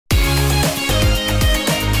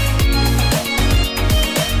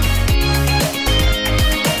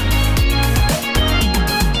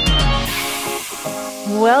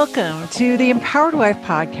Welcome to the Empowered Wife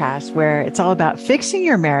podcast, where it's all about fixing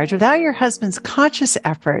your marriage without your husband's conscious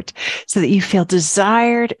effort so that you feel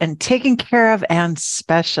desired and taken care of and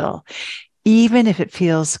special, even if it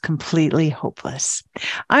feels completely hopeless.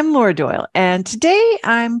 I'm Laura Doyle, and today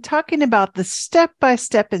I'm talking about the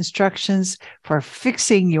step-by-step instructions for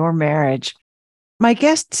fixing your marriage. My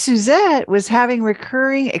guest, Suzette, was having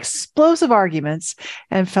recurring explosive arguments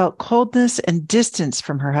and felt coldness and distance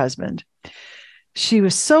from her husband. She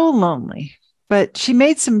was so lonely, but she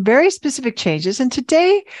made some very specific changes. And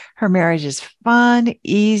today her marriage is fun,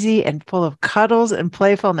 easy, and full of cuddles and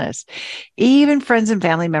playfulness. Even friends and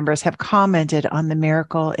family members have commented on the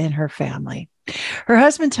miracle in her family. Her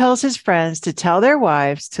husband tells his friends to tell their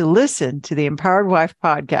wives to listen to the Empowered Wife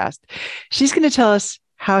podcast. She's going to tell us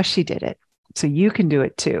how she did it, so you can do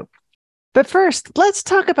it too. But first, let's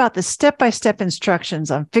talk about the step-by-step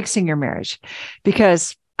instructions on fixing your marriage,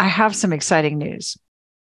 because I have some exciting news.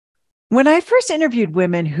 When I first interviewed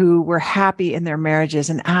women who were happy in their marriages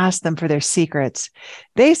and asked them for their secrets,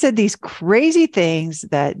 they said these crazy things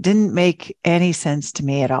that didn't make any sense to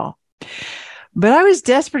me at all. But I was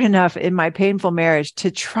desperate enough in my painful marriage to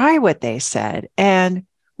try what they said. And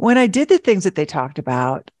when I did the things that they talked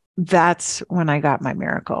about, that's when I got my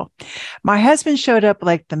miracle. My husband showed up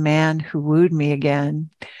like the man who wooed me again,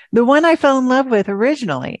 the one I fell in love with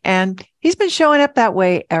originally, and he's been showing up that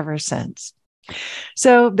way ever since.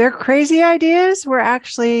 So their crazy ideas were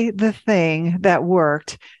actually the thing that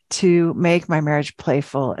worked to make my marriage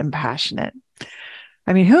playful and passionate.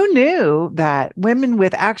 I mean, who knew that women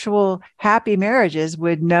with actual happy marriages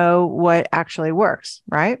would know what actually works,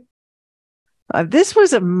 right? This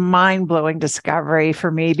was a mind-blowing discovery for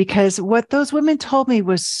me because what those women told me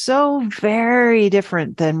was so very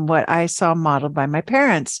different than what I saw modeled by my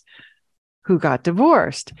parents who got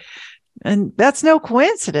divorced. And that's no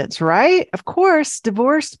coincidence, right? Of course,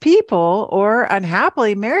 divorced people or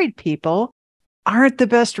unhappily married people aren't the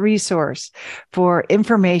best resource for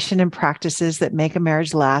information and practices that make a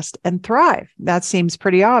marriage last and thrive. That seems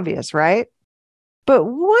pretty obvious, right? But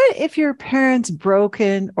what if your parents'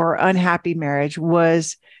 broken or unhappy marriage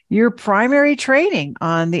was your primary training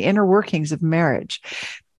on the inner workings of marriage?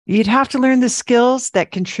 You'd have to learn the skills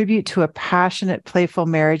that contribute to a passionate, playful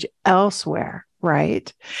marriage elsewhere,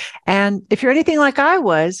 right? And if you're anything like I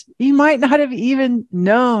was, you might not have even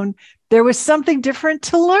known there was something different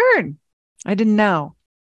to learn. I didn't know.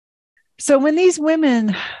 So when these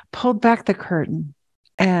women pulled back the curtain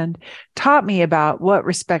and taught me about what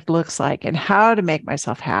respect looks like and how to make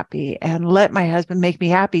myself happy and let my husband make me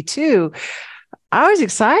happy too, I was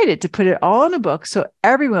excited to put it all in a book so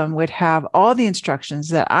everyone would have all the instructions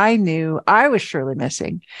that I knew I was surely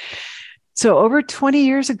missing. So over 20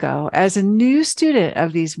 years ago, as a new student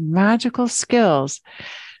of these magical skills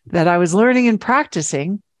that I was learning and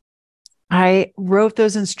practicing, I wrote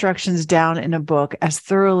those instructions down in a book as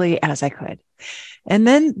thoroughly as I could. And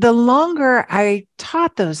then the longer I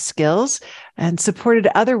taught those skills and supported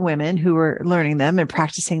other women who were learning them and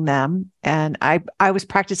practicing them, and I was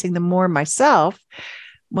practicing them more myself,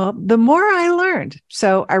 well, the more I learned.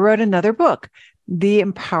 So I wrote another book, The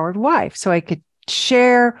Empowered Wife, so I could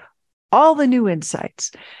share all the new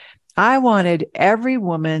insights. I wanted every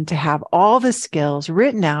woman to have all the skills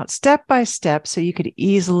written out step by step so you could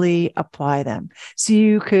easily apply them, so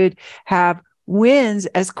you could have wins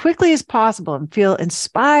as quickly as possible and feel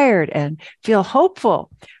inspired and feel hopeful,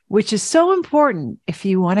 which is so important if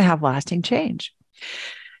you want to have lasting change.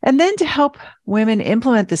 And then to help women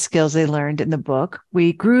implement the skills they learned in the book,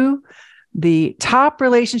 we grew the top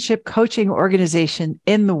relationship coaching organization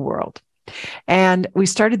in the world. And we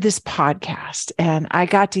started this podcast, and I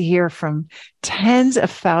got to hear from tens of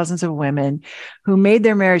thousands of women who made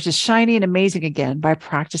their marriages shiny and amazing again by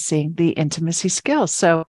practicing the intimacy skills.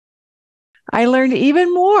 So I learned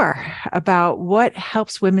even more about what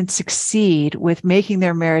helps women succeed with making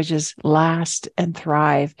their marriages last and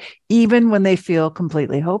thrive, even when they feel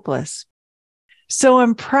completely hopeless. So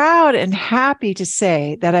I'm proud and happy to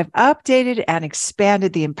say that I've updated and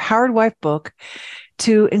expanded the Empowered Wife book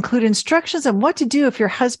to include instructions on what to do if your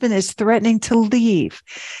husband is threatening to leave,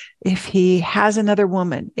 if he has another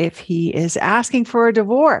woman, if he is asking for a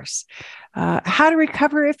divorce, how to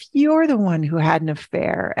recover if you're the one who had an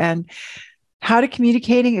affair, and how to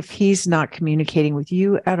communicating if he's not communicating with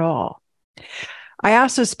you at all. I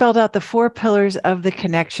also spelled out the 4 pillars of the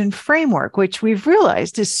connection framework, which we've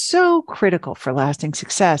realized is so critical for lasting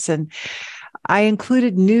success. And I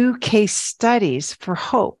included new case studies for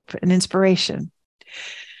hope and inspiration.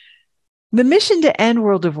 The mission to end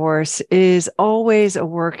world divorce is always a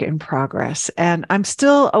work in progress. And I'm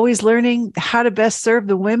still always learning how to best serve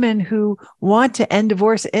the women who want to end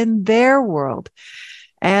divorce in their world.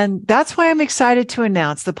 And that's why I'm excited to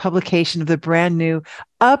announce the publication of the brand new,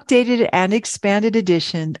 updated and expanded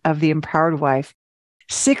edition of The Empowered Wife,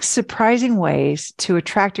 6 Surprising Ways to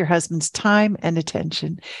Attract Your Husband's Time and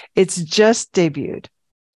Attention. It's just debuted.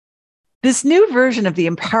 This new version of the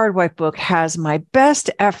Empowered Wife book has my best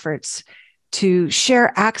efforts to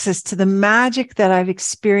share access to the magic that I've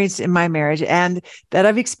experienced in my marriage and that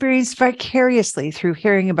I've experienced vicariously through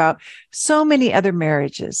hearing about so many other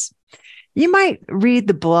marriages. You might read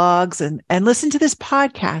the blogs and listen to this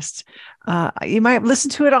podcast. You might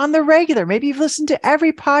listen to it on the regular. Maybe you've listened to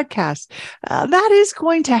every podcast. That is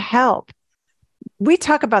going to help. We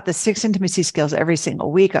talk about the 6 intimacy skills every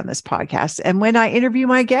single week on this podcast. And when I interview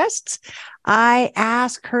my guests, I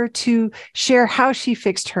ask her to share how she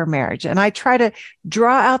fixed her marriage. And I try to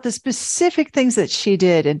draw out the specific things that she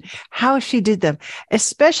did and how she did them,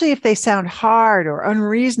 especially if they sound hard or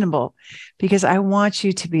unreasonable, because I want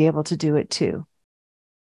you to be able to do it too.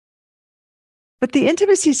 But the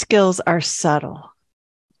intimacy skills are subtle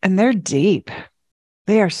and they're deep.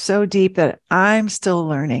 They are so deep that I'm still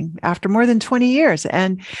learning after more than 20 years.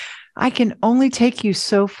 And I can only take you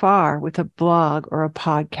so far with a blog or a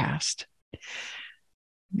podcast.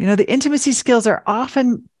 You know, the intimacy skills are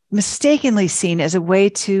often mistakenly seen as a way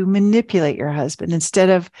to manipulate your husband instead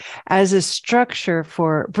of as a structure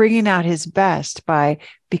for bringing out his best by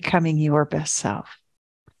becoming your best self.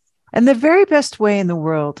 And the very best way in the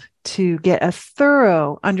world to get a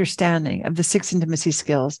thorough understanding of the 6 intimacy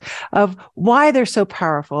skills, of why they're so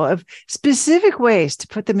powerful, of specific ways to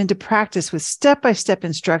put them into practice with step-by-step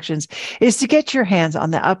instructions, is to get your hands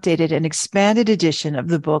on the updated and expanded edition of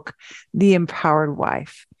the book, The Empowered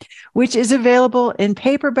Wife, which is available in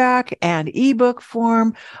paperback and ebook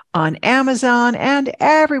form on Amazon and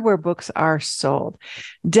everywhere books are sold.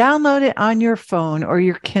 Download it on your phone or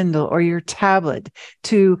your Kindle or your tablet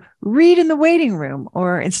to read in the waiting room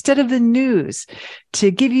or instead of the news,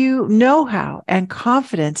 to give you know-how and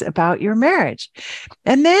confidence about your marriage.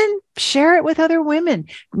 And then share it with other women.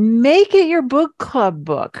 Make it your book club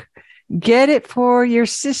book. Get it for your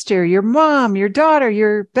sister, your mom, your daughter,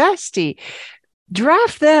 your bestie.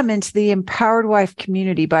 Draft them into the Empowered Wife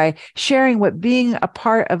community by sharing what being a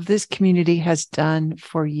part of this community has done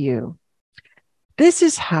for you. This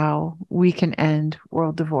is how we can end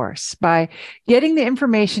world divorce, by getting the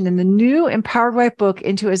information in the new Empowered Wife book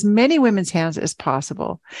into as many women's hands as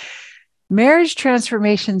possible. Marriage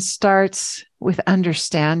transformation starts with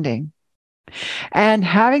understanding and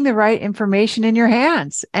having the right information in your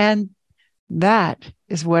hands. And that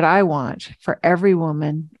is what I want for every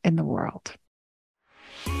woman in the world.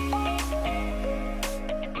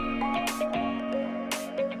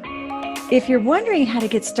 If you're wondering how to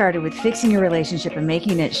get started with fixing your relationship and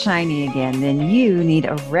making it shiny again, then you need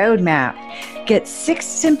a roadmap. Get 6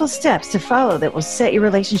 simple steps to follow that will set your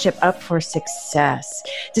relationship up for success.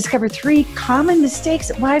 Discover 3 common mistakes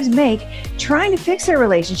that wives make trying to fix their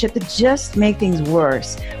relationship that just make things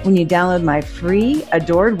worse when you download my free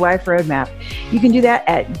Adored Wife Roadmap. You can do that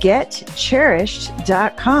at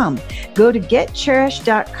getcherished.com. Go to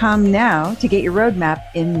getcherished.com now to get your roadmap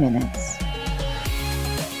in minutes.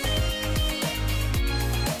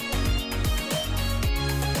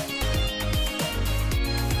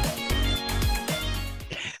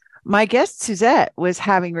 My guest, Suzette, was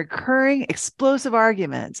having recurring explosive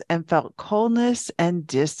arguments and felt coldness and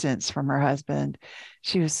distance from her husband.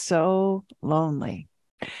 She was so lonely.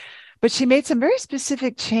 But she made some very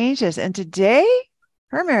specific changes. And today,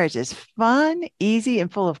 her marriage is fun, easy, and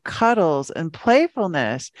full of cuddles and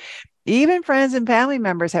playfulness. Even friends and family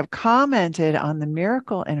members have commented on the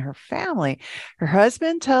miracle in her family. Her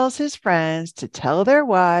husband tells his friends to tell their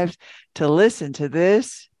wives to listen to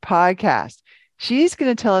this podcast. She's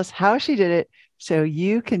going to tell us how she did it so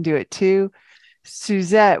you can do it too.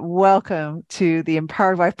 Suzette, welcome to the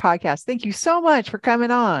Empowered Wife podcast. Thank you so much for coming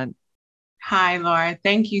on. Hi, Laura.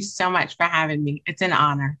 Thank you so much for having me. It's an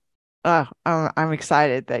honor. Oh, I'm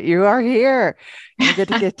excited that you are here. You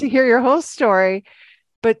get to hear your whole story.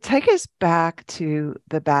 But take us back to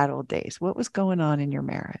the battle days. What was going on in your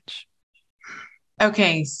marriage?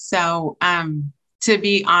 Okay, so to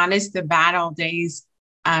be honest, the battle days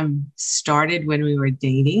started when we were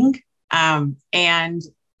dating. And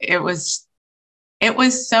it was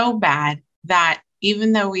so bad that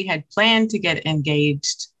even though we had planned to get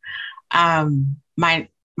engaged, my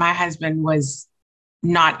husband was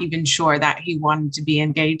not even sure that he wanted to be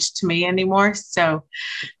engaged to me anymore. So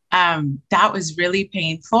that was really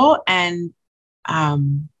painful. And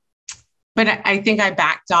but I think I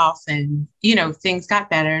backed off and, things got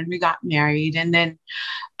better and we got married. And then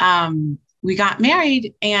we got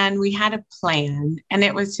married and we had a plan and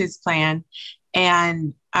it was his plan.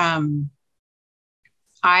 And I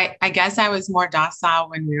guess I was more docile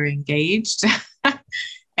when we were engaged.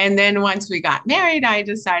 And then once we got married, I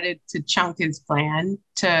decided to chunk his plan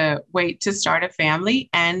to wait to start a family.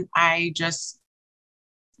 And I just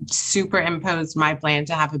superimposed my plan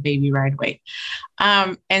to have a baby right away.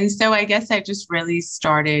 And so I guess I just really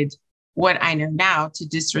started what I know now to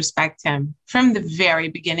disrespect him from the very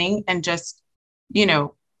beginning. And just,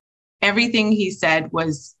 everything he said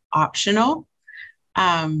was optional.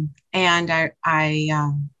 And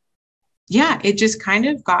it just kind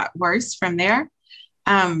of got worse from there.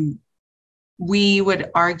 We would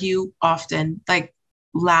argue often, like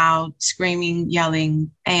loud, screaming,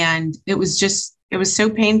 yelling, and it was so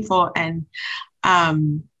painful. And,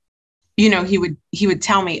 he would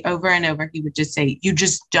tell me over and over, he would just say, you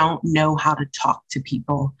just don't know how to talk to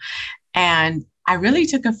people. And I really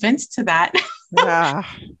took offense to that. Yeah.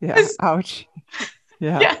 Yeah. Ouch.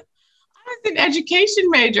 Yeah. Yeah. I was an education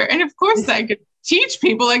major. And of course I could teach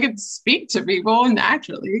people, I could speak to people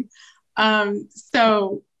naturally.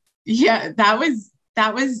 So yeah, that was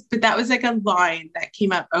like a line that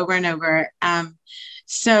came up over and over. And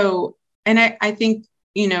I think,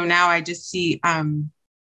 now I just see,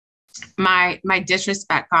 my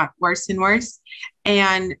disrespect got worse and worse.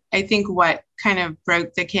 And I think what kind of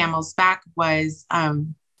broke the camel's back was,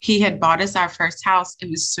 he had bought us our first house. It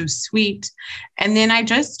was so sweet. And then I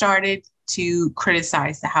just started to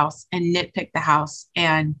criticize the house and nitpick the house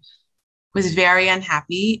and was very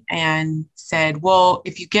unhappy and said, well,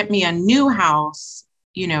 if you get me a new house,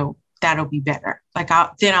 that'll be better. Like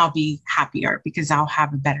I'll be happier because I'll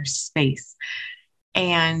have a better space.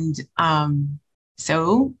 And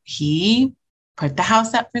so he put the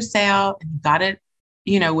house up for sale and got it,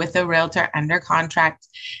 with a realtor under contract.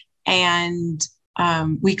 And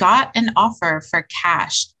we got an offer for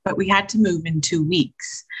cash, but we had to move in 2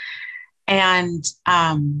 weeks. And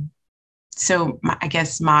so I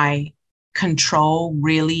guess my control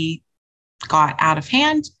really got out of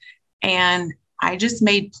hand. And I just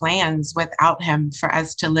made plans without him for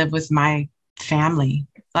us to live with my family.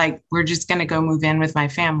 Like, we're just going to go move in with my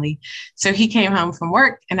family. So he came home from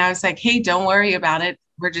work and I was like, hey, don't worry about it.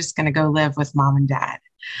 We're just going to go live with mom and dad.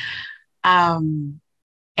 And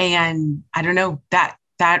I don't know, that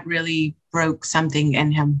really broke something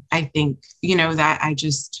in him. I think, that I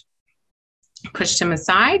just pushed him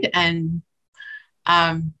aside and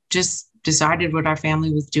just decided what our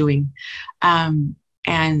family was doing.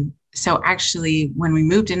 And so actually, when we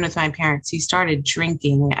moved in with my parents, he started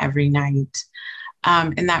drinking every night.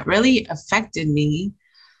 And that really affected me.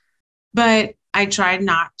 But I tried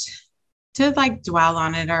not to dwell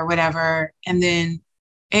on it or whatever. And then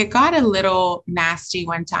it got a little nasty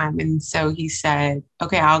one time. And so he said,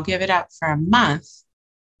 okay, I'll give it up for a month.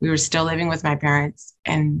 We were still living with my parents.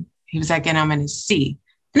 And he was like, and I'm going to see.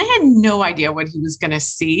 And I had no idea what he was going to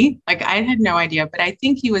see. Like, I had no idea, but I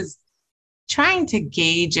think he was trying to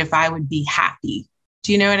gauge if I would be happy.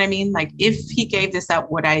 Do you know what I mean? Like, if he gave this up,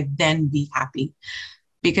 would I then be happy?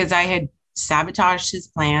 Because I had sabotaged his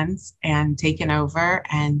plans and taken over.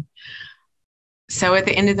 And so at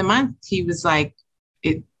the end of the month, he was like,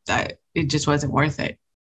 it just wasn't worth it.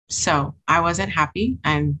 So I wasn't happy.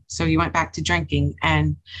 And so he went back to drinking.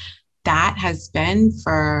 And that has been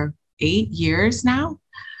for 8 years now.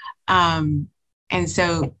 And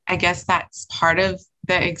so I guess that's part of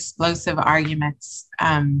the explosive arguments.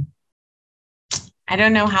 I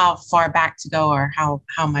don't know how far back to go or how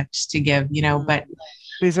much to give, but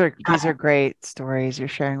these are great stories you're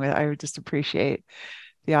sharing with. I would just appreciate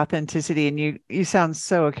the authenticity, and you sound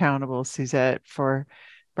so accountable, Suzette, right?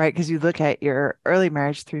 Because you look at your early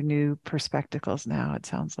marriage through new perspectives now, it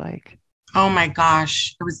sounds like. Oh my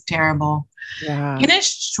gosh, it was terrible. Yeah. In a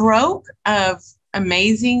stroke of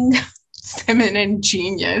amazing feminine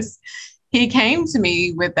genius, he came to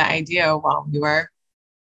me with the idea while we were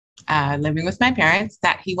living with my parents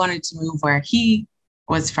that he wanted to move where he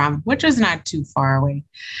was from, which was not too far away.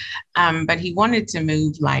 But he wanted to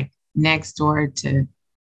move like next door to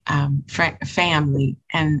family.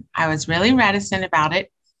 And I was really reticent about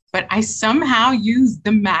it, but I somehow used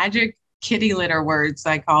the magic kitty litter words,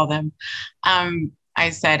 I call them. I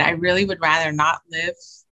said, I really would rather not live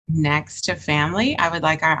next to family. I would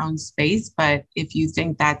like our own space, but if you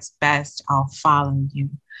think that's best, I'll follow you.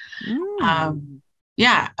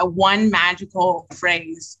 Yeah, one magical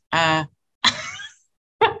phrase. I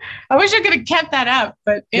wish I could have kept that up,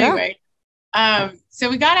 but anyway. Yeah. So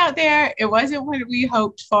we got out there. It wasn't what we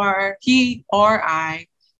hoped for, he or I.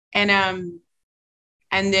 And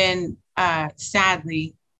then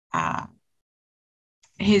sadly,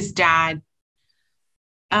 his dad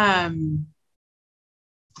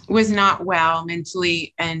was not well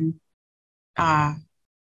mentally, and uh,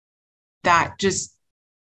 that just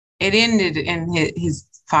it ended in his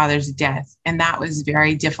father's death, and that was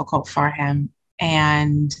very difficult for him.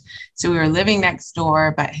 And so we were living next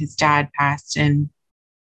door, but his dad passed, and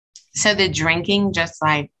so the drinking just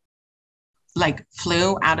like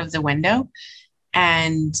flew out of the window,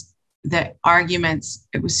 and the arguments,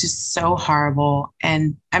 it was just so horrible.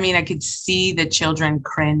 And I mean, I could see the children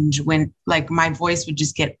cringe when like my voice would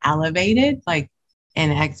just get elevated, like in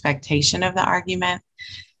expectation of the argument.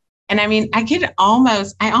 And I mean, I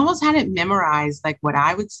almost had it memorized, like what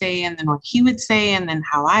I would say and then what he would say and then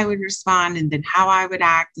how I would respond and then how I would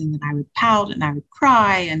act. And then I would pout and I would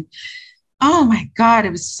cry. And oh my God,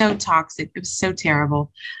 it was so toxic. It was so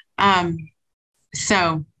terrible.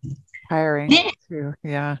 So Tiring yeah, too.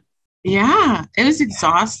 Yeah. yeah, it was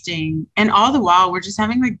exhausting. And all the while, we're just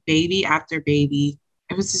having like baby after baby.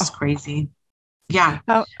 It was just Oh, crazy. Yeah.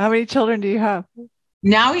 how many children do you have?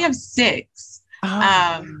 Now we have six. Oh,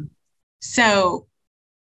 Um,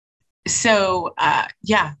 so,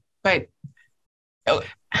 yeah, but oh,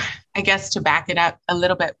 I guess to back it up a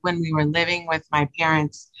little bit, when we were living with my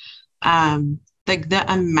parents, like the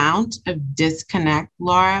amount of disconnect,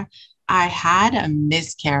 Laura, I had a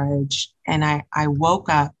miscarriage and I woke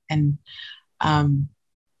up and, um,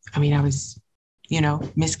 I mean, I was,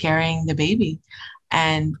 miscarrying the baby,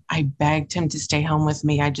 and I begged him to stay home with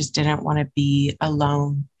me. I just didn't want to be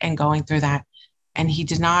alone and going through that. And he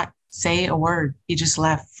did not say a word. He just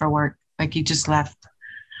left for work. Like he just left.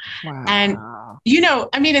 And, wow.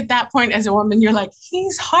 I mean, at that point as a woman, you're like,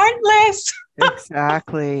 he's heartless.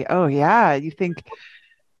 Exactly. Oh, yeah.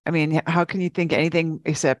 I mean, how can you think anything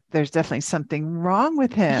except there's definitely something wrong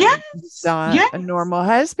with him? He's Yes. not a Yes. normal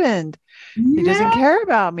husband. He doesn't No. care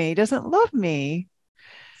about me. He doesn't love me.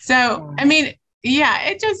 So, Oh, I mean,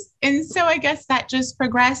 yeah, and so I guess that just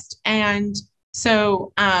progressed. And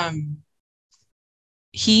so,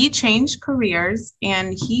 he changed careers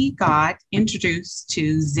and he got introduced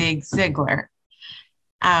to Zig Ziglar,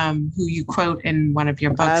 who you quote in one of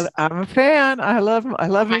your books. I'm a fan. I love him. I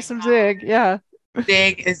Oh love me my some God. Zig. Yeah.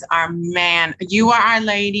 Zig is our man. You are our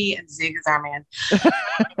lady, and Zig is our man.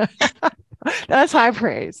 That's high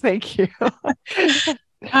praise. Thank you.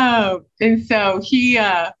 Oh, and so he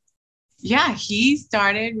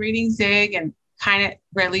started reading Zig and kind of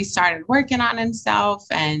really started working on himself,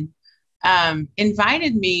 and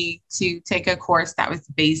invited me to take a course that was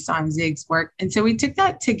based on Zig's work. And so we took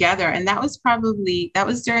that together. And that was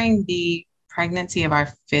during the pregnancy of our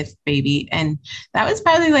fifth baby. And that was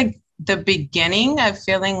probably like the beginning of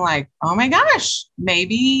feeling like, oh my gosh,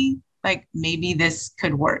 maybe this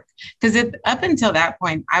could work. Because up until that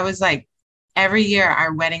point, I was like, every year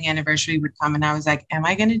our wedding anniversary would come and I was like, am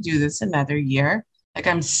I going to do this another year? Like,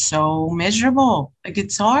 I'm so miserable. Like,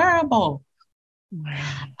 it's horrible.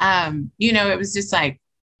 Wow. It was just like,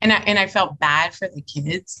 and I felt bad for the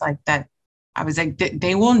kids, like that. I was like,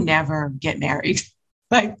 they will never get married.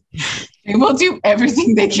 Like, they will do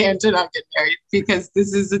everything they can to not get married because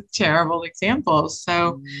this is a terrible example.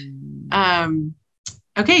 So, Mm.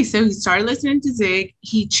 okay, so he started listening to Zig.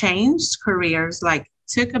 He changed careers, like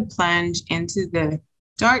took a plunge into the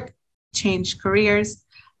dark, changed careers,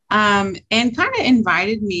 and kind of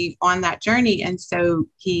invited me on that journey. And so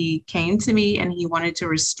he came to me and he wanted to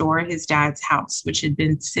restore his dad's house, which had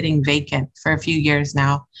been sitting vacant for a few years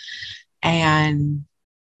now. And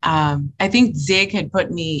I think Zig had put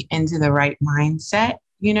me into the right mindset,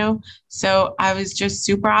 So I was just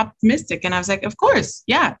super optimistic. And I was like, of course,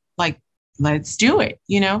 yeah, like, let's do it.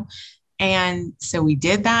 And so we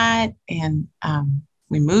did that. And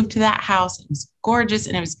we moved to that house. It was gorgeous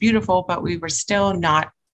and it was beautiful, but we were still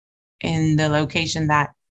not in the location that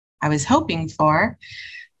I was hoping for.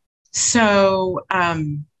 So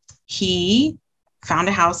he found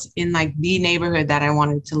a house in like the neighborhood that I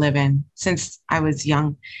wanted to live in since I was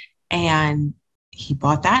young. And he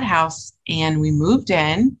bought that house and we moved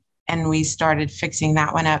in and we started fixing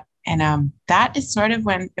that one up. And that is sort of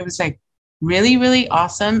when it was like really, really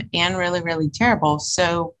awesome and really, really terrible.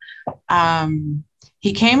 So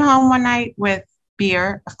he came home one night with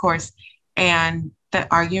beer, of course, and the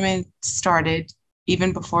argument started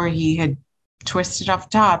even before he had twisted off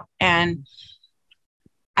the top. And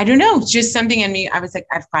I don't know, just something in me. I was like,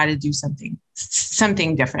 I've got to do something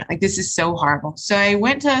different. Like, this is so horrible. So I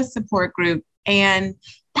went to a support group and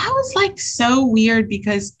that was like so weird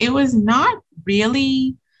because it was not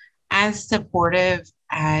really as supportive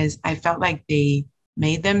as I felt like they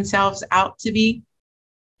made themselves out to be.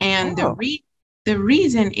 And Oh, the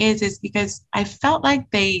reason is because I felt like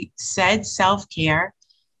they said self-care,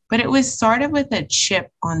 but it was sort of with a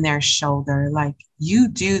chip on their shoulder. Like, you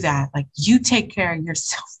do that. Like, you take care of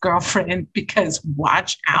yourself, girlfriend, because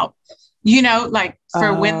watch out, like for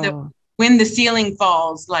oh, when the ceiling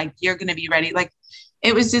falls, like you're going to be ready. Like,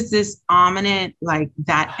 it was just this ominous, like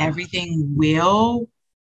that everything will,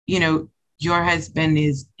 you know, your husband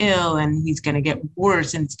is ill and he's going to get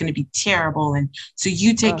worse and it's going to be terrible. And so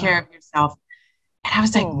you take care uh, of yourself. And I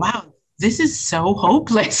was like, oh. wow, this is so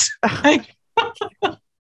hopeless. Like,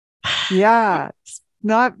 Yeah, it's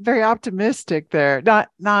not very optimistic there.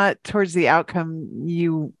 Not towards the outcome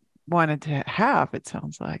you wanted to have, it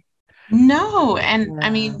sounds like. no. And I Yeah.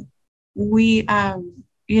 mean, we,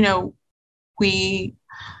 we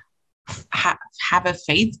have a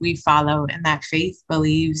faith we follow, and that faith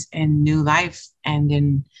believes in new life and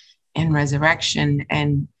in resurrection.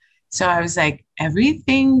 And so I was like,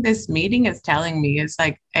 everything this meeting is telling me is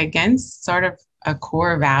like against sort of a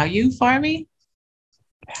core value for me.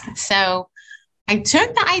 So I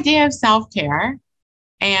took the idea of self-care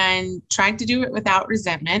and tried to do it without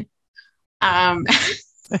resentment. Um,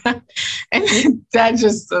 and that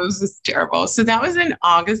just was just terrible. So that was in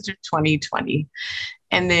August of 2020.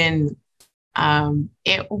 And then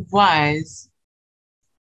it was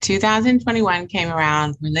 2021 came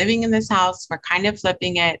around. We're living in this house. We're kind of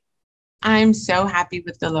flipping it. I'm so happy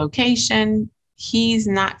with the location. He's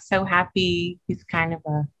not so happy. He's kind of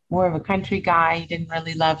a more of a country guy. He didn't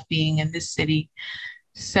really love being in this city.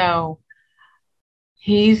 So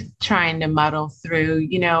he's trying to muddle through,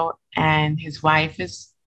 and his wife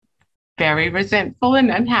is very resentful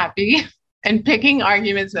and unhappy and picking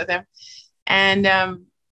arguments with him. And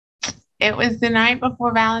it was the night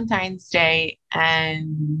before Valentine's Day,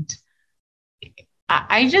 and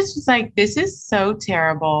I just was like, this is so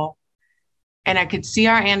terrible. And I could see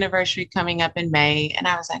our anniversary coming up in May, and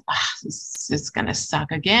I was like, oh, this is gonna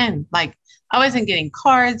suck again. Like, I wasn't getting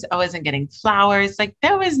cards, I wasn't getting flowers, like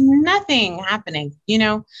there was nothing happening.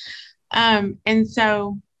 And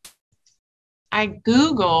so I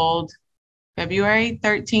Googled February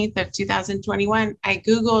 13th of 2021. I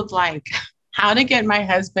Googled like how to get my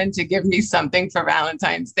husband to give me something for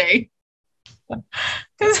Valentine's Day. I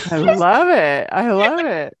Because love it. I love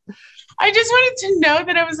it. I just wanted to know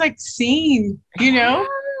that I was like seen. Yeah.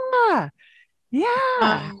 Yeah.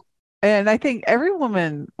 Um, And I think every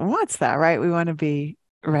woman wants that, right? We want to be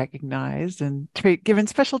recognized and given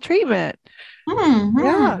special treatment. mhm.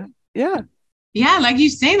 Yeah. Yeah. Yeah, like you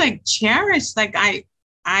say, like cherish. Like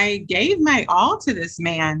I gave my all to this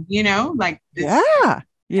man, like this Yeah.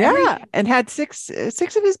 Yeah. everything. And had six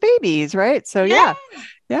of his babies, right? So Yeah,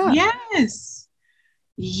 yeah. Yeah. yes.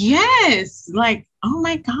 Yes. Like, oh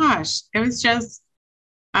my gosh. It was just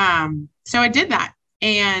so I did that.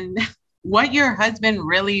 And what your husband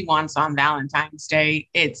really wants on Valentine's Day,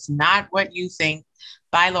 it's not what you think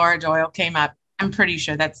by Laura Doyle came up. I'm pretty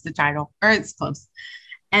sure that's the title, or it's close.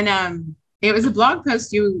 And it was a blog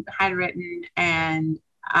post you had written, and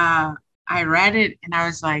I read it and I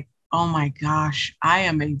was like, oh my gosh, I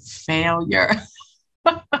am a failure.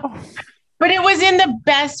 Oh, But it was in the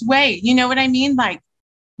best way. You know what I mean? Like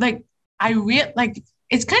like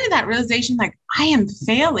it's kind of that realization, like I am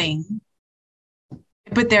failing,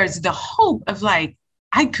 but there's the hope of like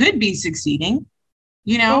I could be succeeding.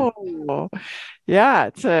 oh. Yeah.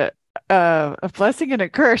 It's a blessing and a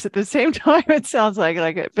curse at the same time. It sounds like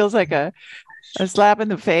it feels like a slap in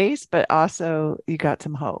the face, but also you got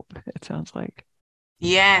some hope. It sounds like.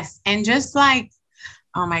 Yes. And just like,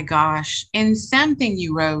 oh my gosh, in something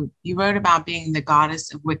you wrote about being the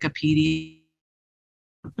goddess of Wikipedia.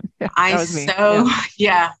 Yeah, I that was me. Yeah. so,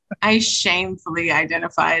 yeah, I shamefully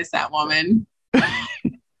identify as that woman.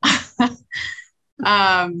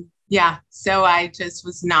 Yeah, so I just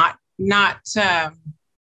was not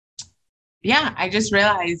yeah, I just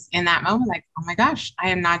realized in that moment, like, oh my gosh,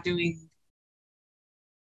 I'm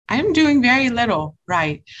doing very little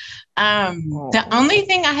right. The Oh. only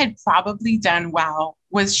thing I had probably done well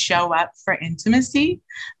was show up for intimacy,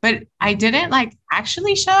 but I didn't like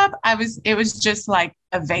actually show up. It was just like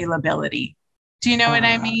availability. Do you know what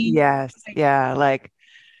I mean? Yes. Like, Yeah. Like,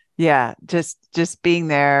 yeah, just being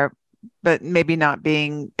there, but maybe not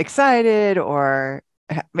being excited or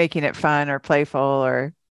making it fun or playful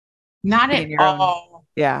or not being at your own. all.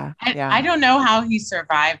 Yeah. I Yeah. don't know how he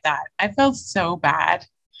survived that. I felt so bad.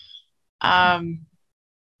 Um,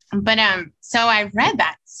 but so I read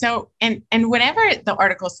that. So and whatever the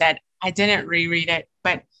article said, I didn't reread it,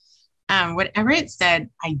 but whatever it said,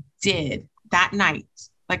 I did that night.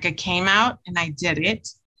 Like I came out and I did it.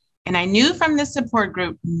 And I knew from the support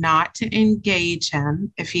group not to engage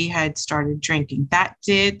him if he had started drinking. That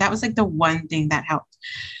was like the one thing that helped.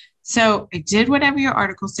 So I did whatever your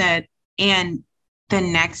article said. And the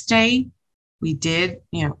next day we did,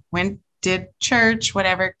 did church,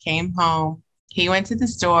 whatever, came home. He went to the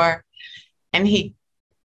store and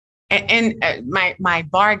my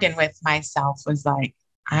bargain with myself was like,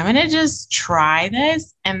 I'm going to just try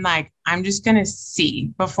this. And like, I'm just going to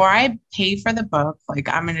see before I pay for the book, like,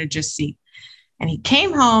 I'm going to just see. And he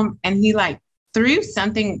came home and he like threw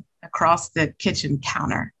something across the kitchen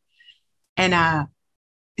counter and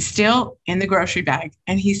still in the grocery bag.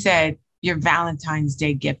 And he said, your Valentine's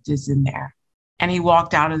Day gift is in there. And he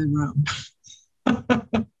walked out of the room.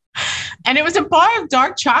 And it was a bar of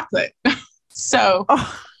dark chocolate. So...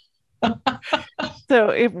 So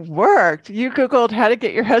it worked. You Googled how to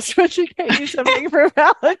get your husband to get you something for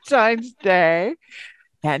Valentine's Day.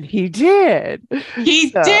 And he did. He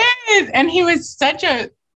did. And he was such a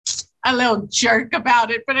little jerk about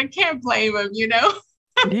it, but I can't blame him,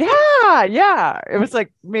 Yeah. It was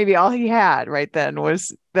like maybe all he had right then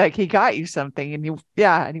was like he got you something and he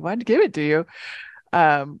wanted to give it to you.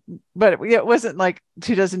 But it wasn't like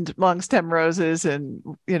 24 long stem roses and,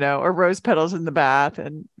 or rose petals in the bath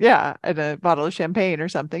and a bottle of champagne or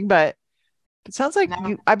something. But it sounds like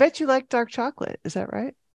I bet you like dark chocolate. Is that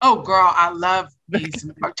right? Oh, girl, I love me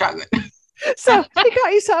some dark chocolate. So he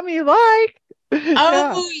got you something you like.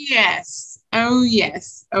 Oh, yes. Oh,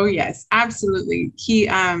 yes. Oh, yes. Absolutely. He,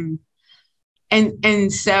 and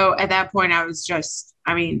so at that point I was just,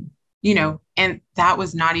 and that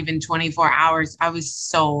was not even 24 hours. I was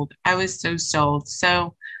sold. I was so sold.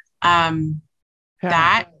 So,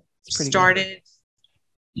 that started,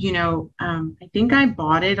 I think I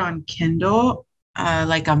bought it on Kindle,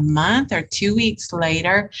 like a month or 2 weeks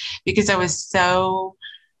later, because I was so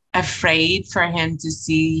afraid for him to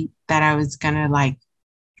see that I was going to like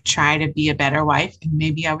try to be a better wife. And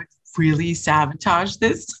maybe I would really sabotage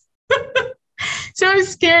this. So I was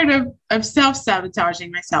scared of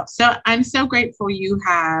self-sabotaging myself. So I'm so grateful you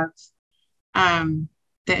have the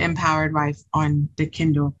Empowered Wife on the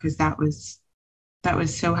Kindle, because that was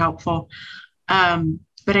so helpful.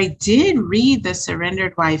 But I did read The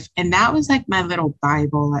Surrendered Wife, and that was like my little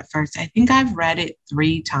Bible at first. I think I've read it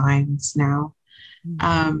 3 times now.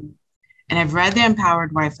 And I've read The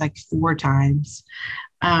Empowered Wife like 4 times.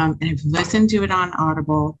 And I've listened to it on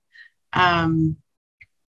Audible.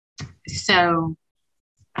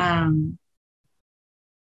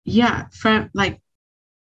 From like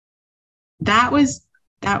that was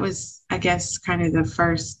I guess kind of the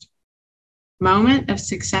first moment of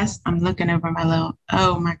success. I'm looking over my little,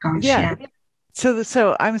 oh my gosh. Yeah.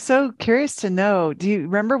 So I'm so curious to know, do you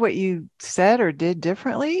remember what you said or did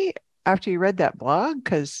differently after you read that blog?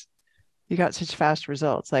 Because you got such fast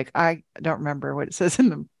results. Like, I don't remember what it says in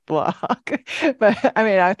the blog, but I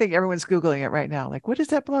mean, I think everyone's Googling it right now. Like, what does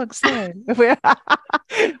that blog say? We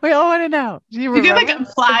all want to know. Do you could like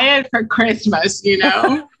apply it for Christmas,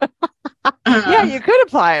 Yeah, you could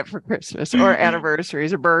apply it for Christmas or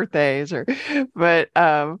anniversaries or birthdays but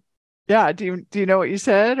yeah. Do you know what you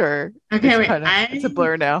said, or okay, it's a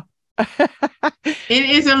blur now? It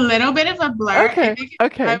is a little bit of a blur.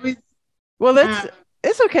 Okay. Well,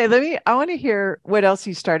 it's okay. I want to hear what else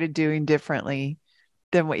you started doing differently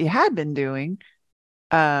than what you had been doing.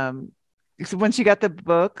 So once you got the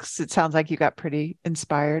books, it sounds like you got pretty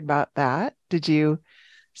inspired about that. Did you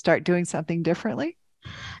start doing something differently?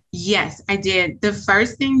 Yes, I did. The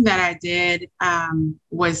first thing that I did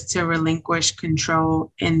was to relinquish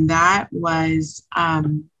control. And that was,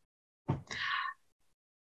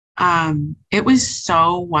 it was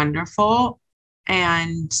so wonderful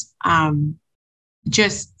and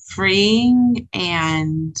just freeing.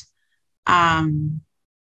 And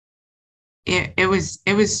it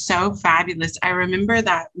was so fabulous. I remember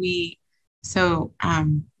that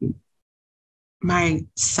my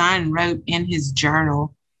son wrote in his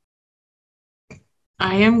journal,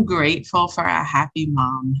 I am grateful for a happy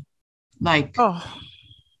mom. Like,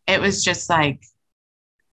 it was just like,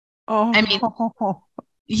 that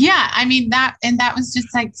was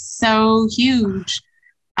just like so huge.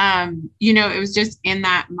 It was just in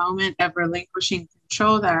that moment of relinquishing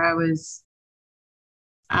control that I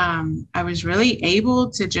was really able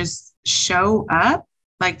to just show up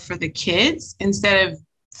like for the kids instead of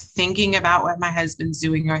thinking about what my husband's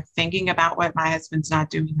doing or thinking about what my husband's not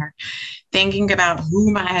doing or thinking about who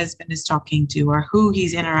my husband is talking to or who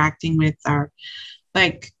he's interacting with or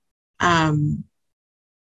like, wow.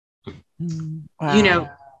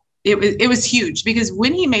 It was huge because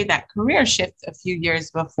when he made that career shift a few years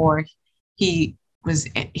before, he's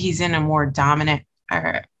in a more dominant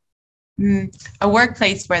a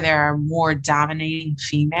workplace where there are more dominating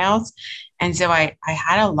females. And so I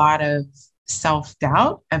had a lot of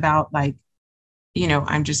self-doubt about like,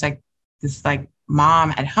 I'm just like this like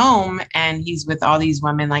mom at home and he's with all these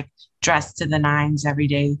women like dressed to the nines every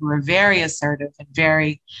day who are very assertive and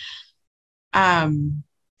very, I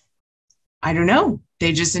don't know,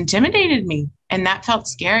 they just intimidated me. And that felt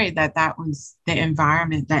scary that was the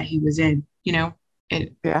environment that he was in,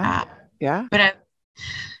 it, Yeah. Yeah. but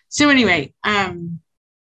so anyway,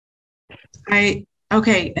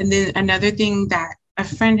 okay. And then another thing that a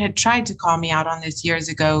friend had tried to call me out on this years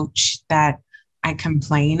ago, that I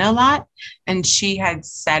complain a lot. And she had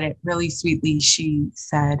said it really sweetly. She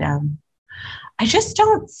said, I just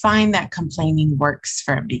don't find that complaining works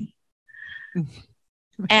for me.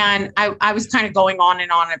 And I was kind of going on.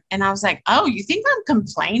 And I was like, oh, you think I'm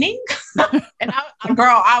complaining? And I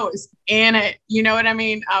was in it. You know what I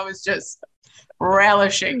mean? I was just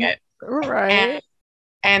relishing it. Right.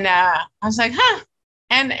 And I was like, huh.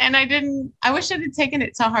 And I wish I had taken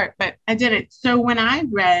it to heart, but I didn't. So when I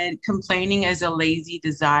read complaining as a lazy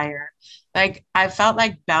desire, like I felt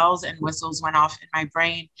like bells and whistles went off in my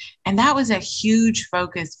brain. And that was a huge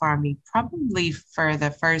focus for me, probably for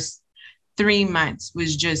the first 3 months,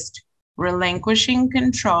 was just relinquishing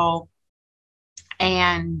control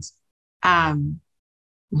and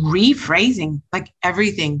rephrasing like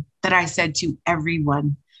everything that I said to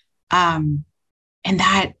everyone. And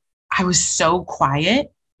that I was so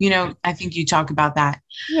quiet. I think you talk about that.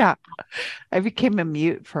 Yeah. I became a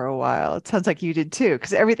mute for a while. It sounds like you did too,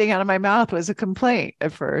 because everything out of my mouth was a complaint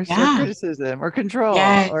at first, or Yeah. criticism, or control,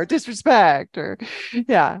 Yes. or disrespect, or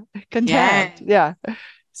contempt. Yes. Yeah.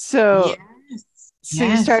 So, Yes. so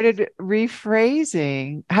you started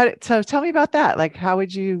rephrasing. So tell me about that. Like, how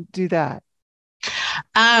would you do that?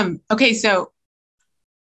 Okay. So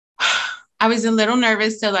I was a little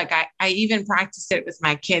nervous. So like I even practiced it with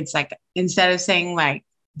my kids. Like instead of saying like,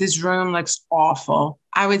 this room looks awful,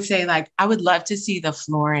 I would say like, I would love to see the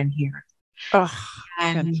floor in here. Oh,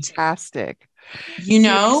 And, fantastic. you So you're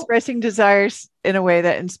know, expressing desires in a way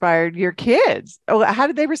that inspired your kids. Oh, how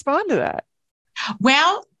did they respond to that?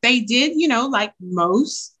 well, they did, like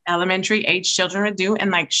most elementary age children would do and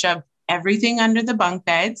like shove everything under the bunk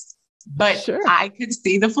beds, but Sure. I could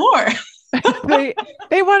see the floor.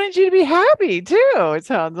 they wanted you to be happy too. It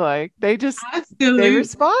sounds like they Absolutely.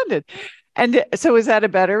 responded. And so was that a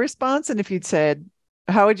better response than if you'd said,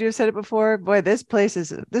 how would you have said it before? Boy, this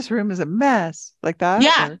room is a mess, like that?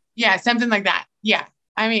 Yeah. Or? Yeah. Something like that. Yeah.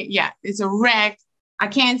 I mean, yeah, it's a wreck. I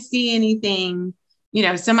can't see anything.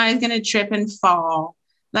 Somebody's going to trip and fall.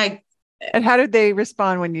 Like, And how did they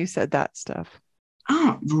respond when you said that stuff?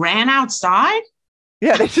 oh, ran outside.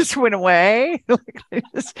 Yeah, they just went away. They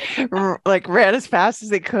just like ran as fast as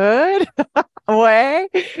they could away.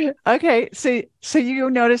 Okay, so you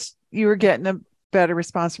noticed you were getting a better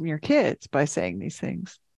response from your kids by saying these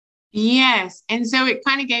things. Yes. And so it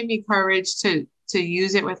kind of gave me courage to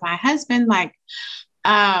use it with my husband. Like,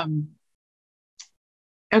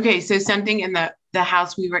 okay, so something in the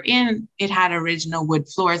house we were in, it had original wood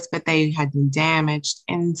floors, but they had been damaged.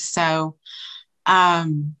 And so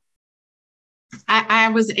I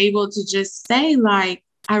was able to just say, like,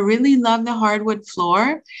 I really love the hardwood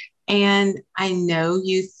floor. And I know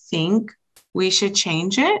you think we should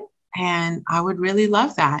change it. And I would really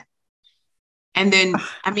love that. And then,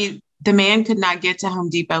 I mean, the man could not get to Home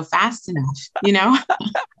Depot fast enough,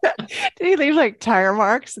 Did he leave like tire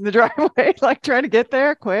marks in the driveway, like trying to get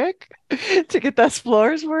there quick to get those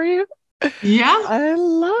floors for you? Yeah. I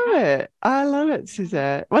love it. I love it,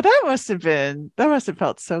 Suzette. Well, that must have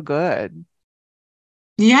felt so good.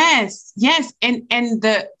 Yes. Yes. And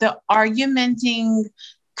the argumenting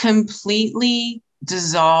completely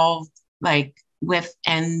dissolved like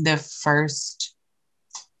within the first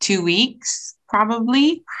 2 weeks,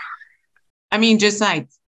 probably. I mean, just like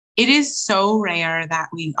it is so rare that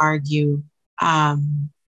we argue.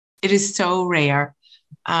 It is so rare.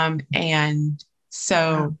 And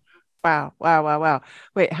so Wow.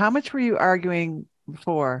 Wait, how much were you arguing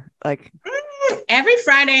before? Like every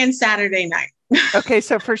Friday and Saturday night. Okay,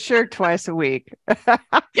 so for sure twice a week.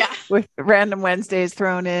 Yeah. With random Wednesdays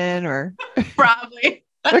thrown in or probably.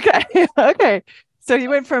 Okay. Okay. So you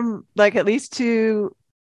went from like at least 2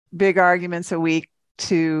 big arguments a week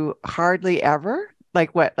to hardly ever?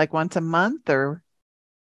 Like what? Like once a month or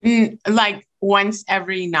like once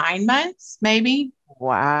every 9 months, maybe.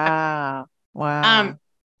 Wow. Wow.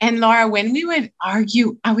 And Laura, when we would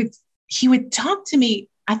argue, he would talk to me.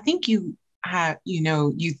 I think you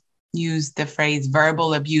used the phrase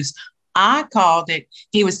verbal abuse. I called it,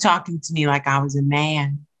 he was talking to me like I was a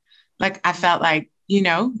man. Like I felt like,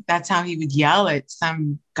 that's how he would yell at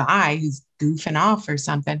some guy who's goofing off or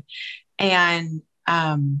something. And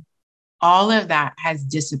all of that has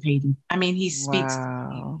dissipated. I mean, he speaks to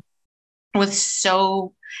me Wow. with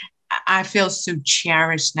I feel so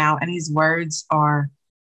cherished now, and his words are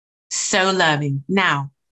so loving.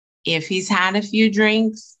 Now, if he's had a few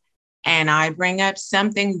drinks and I bring up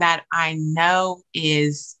something that I know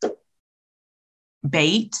is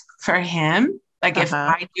bait for him, like if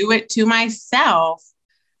Uh-huh. I do it to myself,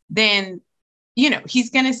 then, he's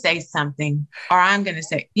going to say something, or I'm going to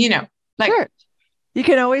say, like, Sure. You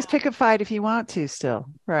can always pick a fight if you want to still,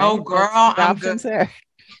 oh, right? girl, That's the I'm good. options there.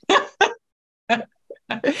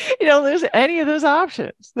 You don't lose any of those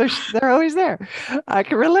options. They're always there. I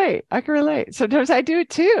can relate. I can relate. Sometimes I do it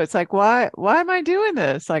too. It's like, why am I doing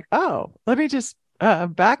this? Like, oh, let me just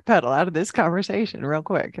backpedal out of this conversation real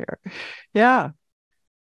quick here. Yeah.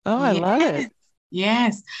 Oh, I love Yes, it.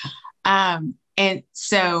 yes. And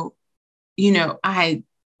so, I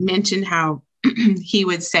mentioned how he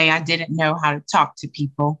would say, I didn't know how to talk to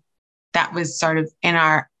people. That was sort of in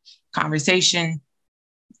our conversation,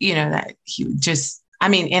 that he would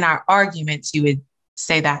in our arguments, he would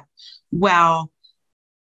say that. Well,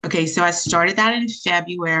 okay, so I started that in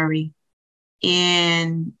February.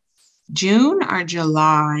 In June or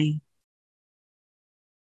July,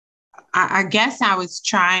 I guess I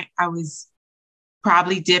was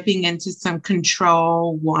probably dipping into some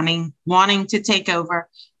control, wanting to take over,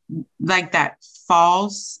 like that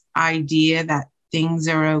false idea that things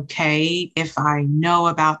are okay if I know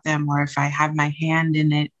about them or if I have my hand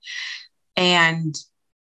in it. And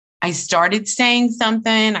I started saying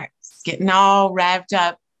something, I was getting all revved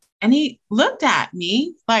up, and he looked at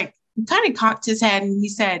me like, kind of cocked his head, and he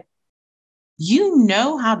said, "You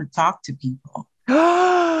know how to talk to people."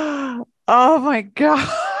 Oh my gosh.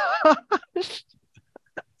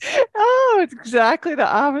 Oh, it's exactly the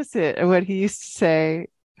opposite of what he used to say.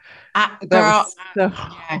 That Girl, was so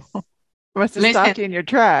yes. must have Listen, stopped you in your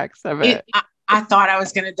tracks, I bet. I thought I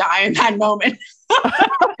was going to die in that moment.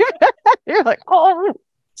 You're like, oh,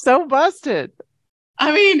 so busted.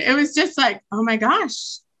 I mean, it was just like, oh my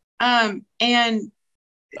gosh. And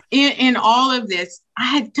in all of this, I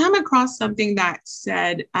had come across something that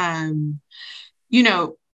said, you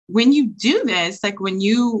know, when you do this, like when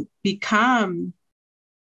you become,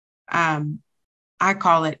 um, I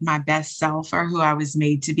call it my best self or who I was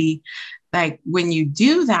made to be, like when you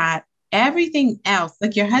do that, everything else,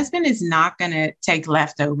 like your husband is not going to take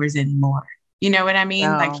leftovers anymore. You know what I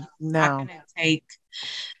mean? Like he's No, not going no. to take.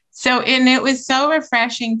 So, and it was so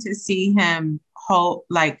refreshing to see him hold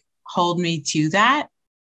me to that,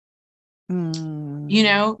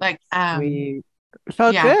 Mm, like, sweet. It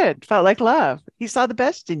felt yeah, good. Felt like love. He saw the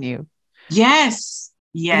best in you. yes,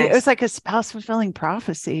 It was yes, like a spouse fulfilling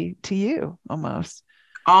prophecy to you almost.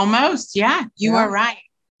 almost. Yeah, you are Yeah. right.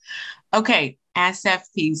 Okay,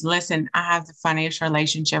 SFPs, listen, I have the funniest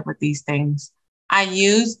relationship with these things. I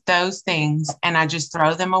use those things and I just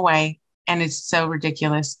throw them away. And it's so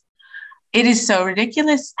ridiculous. It is so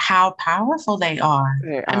ridiculous how powerful they are.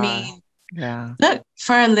 They I are. mean, Yeah. look,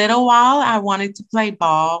 for a little while, I wanted to play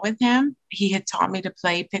ball with him. He had taught me to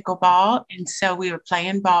play pickleball. And so we were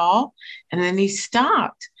playing ball, and then he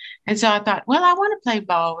stopped. And so I thought, well, I want to play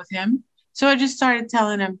ball with him. So I just started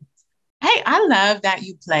telling him, hey, I love that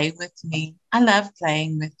you play with me. I love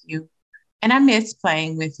playing with you. And I miss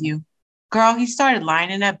playing with you. Girl, he started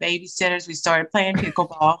lining up babysitters. We started playing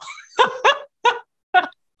pickleball.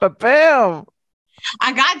 But boom.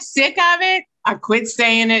 I got sick of it. I quit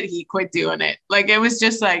saying it. He quit doing it. Like it was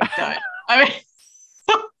just like done. I mean,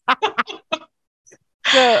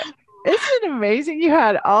 So isn't it amazing? You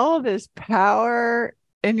had all of this power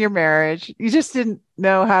in your marriage. You just didn't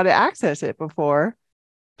know how to access it before.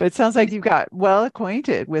 But it sounds like you got well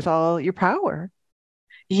acquainted with all your power.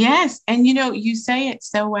 yes. And you say it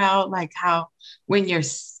so well, like how when you're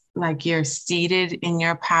seated in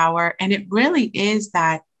your power, and it really is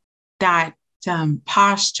that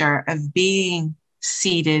posture of being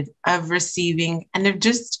seated, of receiving, and of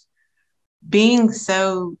just being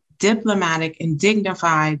so diplomatic and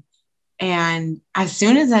dignified. And as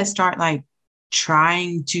soon as I start like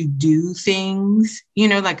trying to do things,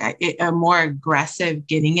 like a more aggressive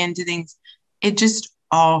getting into things, it just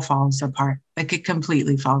all falls apart. Like it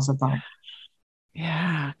completely falls apart.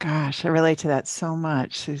 Yeah, gosh, I relate to that so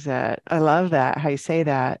much, Suzette. I love that how you say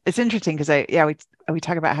that. It's interesting because we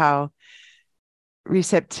talk about how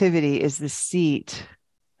receptivity is the seat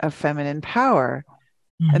of feminine power.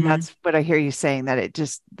 And Mm-hmm. that's what I hear you saying, that it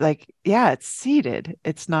just like, yeah, it's seated.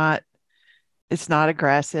 It's not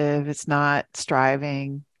aggressive, it's not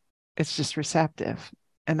striving, it's just receptive.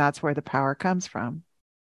 And that's where the power comes from.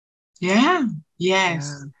 Yeah. Yeah.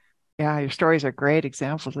 Yes. Yeah. Your stories are great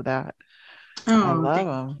examples of that. I Oh, love thank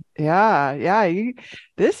them. Yeah. Yeah.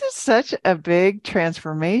 This is such a big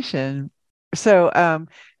transformation. So,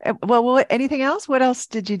 anything else? What else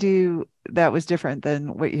did you do that was different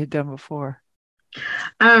than what you had done before?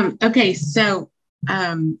 Okay, so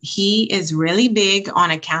he is really big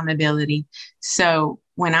on accountability. So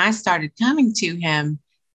when I started coming to him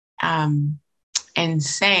um, and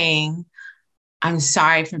saying, I'm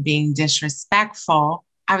sorry for being disrespectful,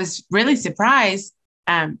 I was really surprised.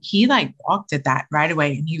 He like walked at that right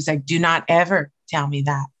away and he was like, do not ever tell me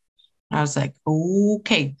that. And I was like,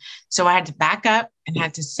 okay. So I had to back up and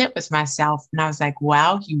had to sit with myself. And I was like,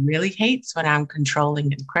 wow, he really hates when I'm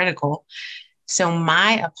controlling and critical. So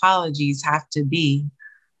my apologies have to be,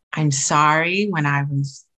 I'm sorry when I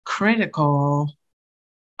was critical,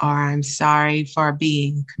 or I'm sorry for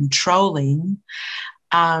being controlling.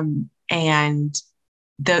 And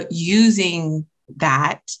the using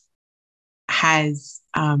that has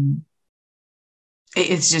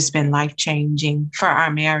it's just been life changing for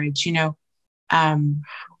our marriage, you know. Um,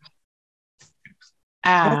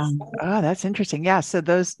 That's um, that's interesting. Yeah. So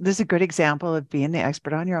this is a good example of being the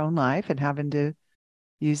expert on your own life and having to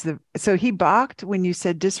use so he balked when you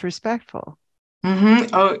said disrespectful.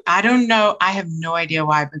 Oh, I don't know. I have no idea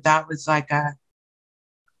why, but that was like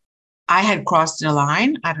I had crossed the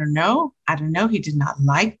line. I don't know. I don't know. He did not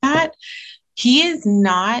like that. He is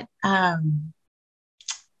not,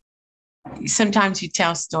 sometimes you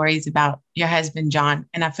tell stories about your husband, John,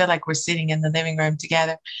 and I feel like we're sitting in the living room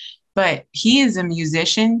together, but he is a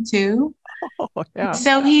musician too. Oh, yeah.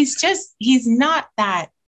 So he's not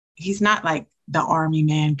like the army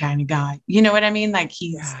man kind of guy. You know what I mean? Like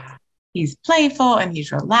Yeah. he's playful and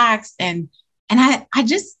he's relaxed and I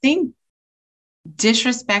just think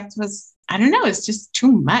disrespect was, I don't know, it's just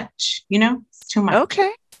too much, you know? It's too much.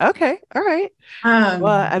 Okay. Okay. All right. Well, Um,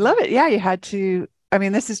 I love it. Yeah, you had to. I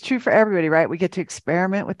mean, this is true for everybody, right? We get to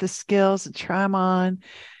experiment with the skills and try them on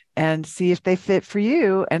and see if they fit for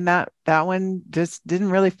you. And that one just didn't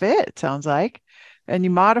really fit, it sounds like. And you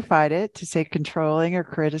modified it to say controlling or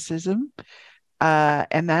criticism.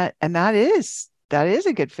 And that is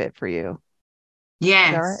a good fit for you. Is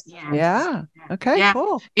that right? yes, yes. Yeah. Okay, Yeah.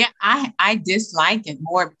 cool. Yeah. I dislike it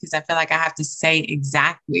more because I feel like I have to say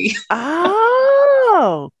exactly,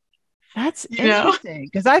 Oh, that's you know? interesting.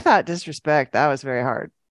 Because I thought disrespect, that was very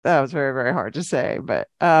hard. That was very, very hard to say. But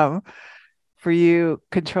for you,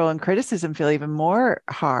 control and criticism feel even more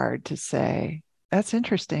hard to say. That's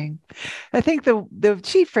interesting. I think the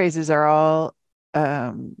chief phrases are all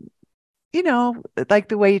um, like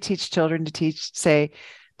the way you teach children to say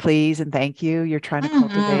please and thank you. You're trying to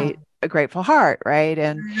cultivate Hmm. a grateful heart, right?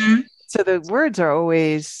 And Hmm. so the words are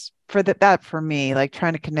always that for me, like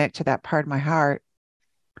trying to connect to that part of my heart.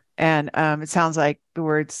 And it sounds like the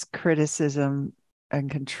words criticism and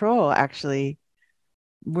control actually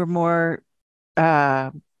were more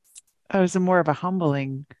uh it was a more of a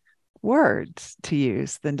humbling words to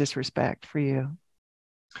use than disrespect for you.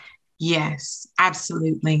 Yes,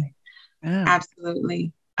 absolutely. Yeah.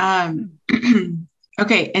 Absolutely.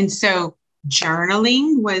 Okay. And so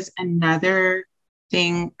journaling was another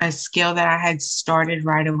thing, a skill that I had started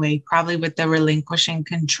right away, probably with the relinquishing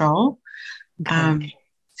control. Okay. Um,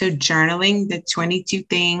 so journaling the 22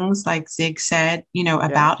 things, like Zig said, you know, Yeah.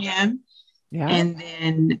 about him, Yeah. and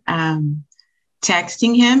then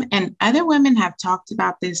texting him. And other women have talked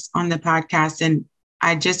about this on the podcast. And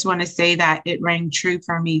I just want to say that it rang true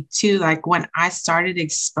for me too. Like when I started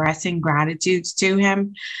expressing gratitudes to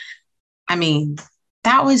him, I mean,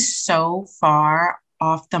 that was so far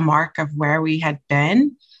off the mark of where we had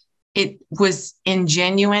been. It was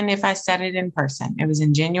ingenuine if I said it in person. It was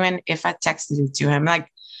ingenuine if I texted it to him. Like,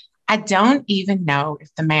 I don't even know if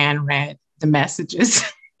the man read the messages,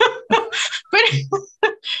 but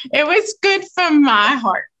it was good for my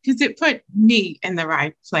heart because it put me in the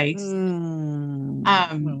right place. Um,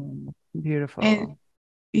 and Beautiful.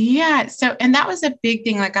 yeah, so, and that was a big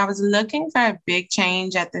thing. Like, I was looking for a big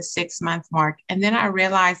change at the 6 month mark. And then I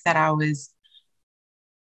realized that I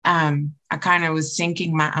kind of was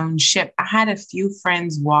sinking my own ship. I had a few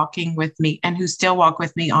friends walking with me and who still walk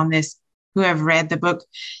with me on this, who have read the book.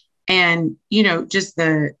 And, you know, just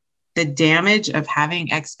the damage of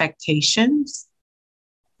having expectations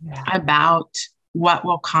Yeah. about what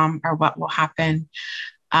will come or what will happen.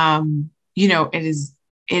 You know, it is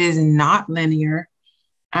not linear.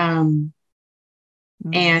 Um,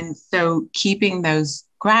 Mm. and so keeping those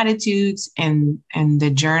gratitudes and the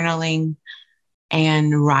journaling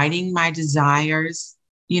and writing my desires,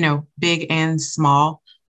 you know, big and small,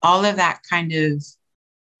 all of that kind of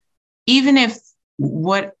even if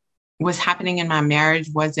what was happening in my marriage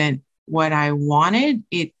wasn't what I wanted,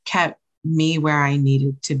 it kept me where I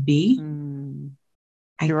needed to be. Mm.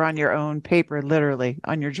 I, You're on your own paper, literally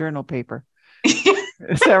on your journal paper.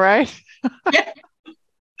 Is that right?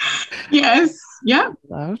 yes. Yeah.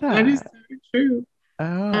 Love That is that. so true. Oh,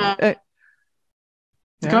 Uh, go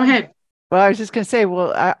yeah. ahead. Well, I was just going to say,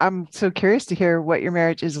 well, I'm so curious to hear what your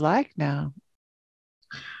marriage is like now.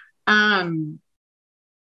 Um,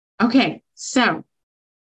 okay. So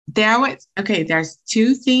there's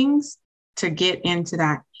two things to get into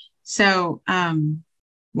that. So,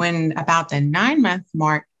 when about the 9-month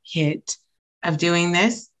mark hit of doing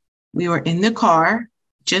this, we were in the car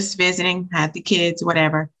just visiting, had the kids,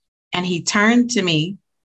 whatever. And he turned to me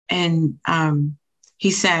and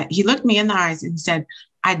he looked me in the eyes and said,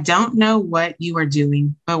 I don't know what you are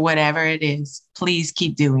doing, but whatever it is, please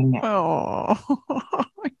keep doing it. Oh,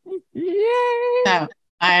 yay. So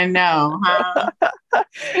I know, huh?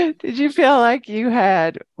 Did you feel like you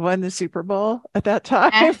had won the Super Bowl at that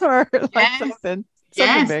time Yes, or like yes, something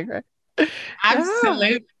yes, big, right? Yeah.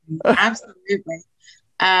 absolutely, absolutely.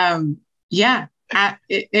 Yeah,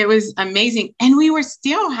 it was amazing. And we were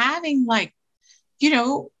still having like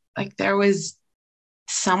there was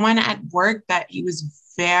someone at work that he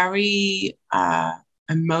was very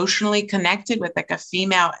emotionally connected with, like a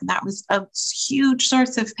female. And that was a huge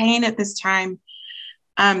source of pain at this time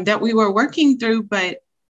that we were working through. But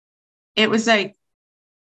it was like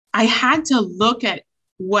I had to look at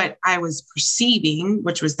what I was perceiving,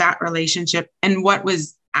 which was that relationship, and what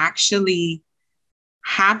was actually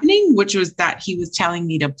happening, which was that he was telling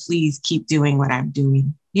me to please keep doing what I'm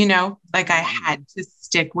doing. Like I had to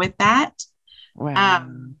stick with that. Wow.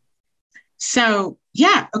 So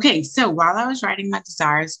yeah, okay. So while I was writing my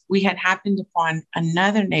desires, we had happened upon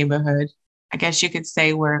another neighborhood. I guess you could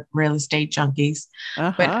say we're real estate junkies,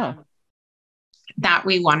 but Uh-huh. that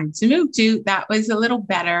we wanted to move to that was a little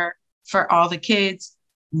better for all the kids,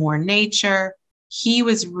 more nature. He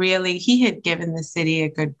had given the city a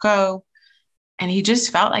good go, and he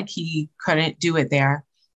just felt like he couldn't do it there.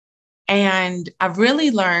 And I've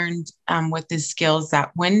really learned with his skills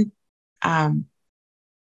that when um,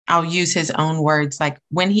 I'll use his own words, like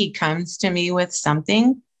when he comes to me with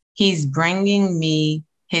something, he's bringing me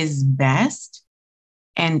his best,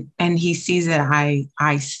 and he sees that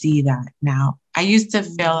I see that now. I used to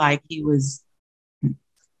feel like he was,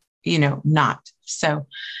 not. So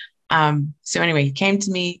anyway, he came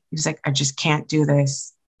to me. He was like, I just can't do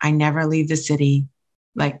this. I never leave the city.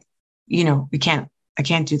 Like, I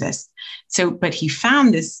can't do this. So, but he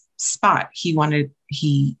found this spot he wanted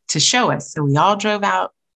to show us. So we all drove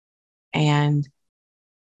out and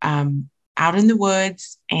out in the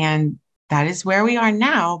woods, and that is where we are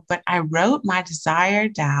now. But I wrote my desire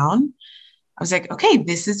down. I was like, okay,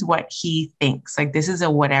 this is what he thinks. Like, this is a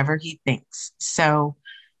whatever he thinks. So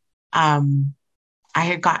I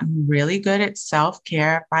had gotten really good at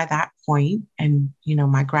self-care by that point, and,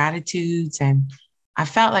 my gratitudes, and I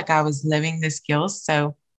felt like I was living the skills.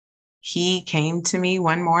 So he came to me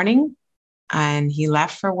one morning and he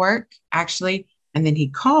left for work, actually. And then he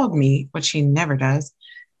called me, which he never does.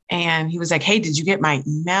 And he was like, hey, did you get my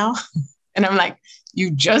email? And I'm like, you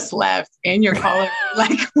just left and you're calling me,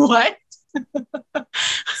 like, what?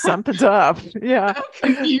 Something's up. Yeah. So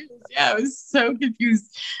confused. Yeah, I was so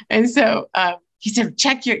confused. And so he said,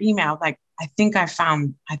 check your email. Like, I think I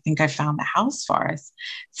found a house for us.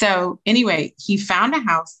 So anyway, he found a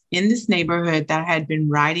house in this neighborhood that I had been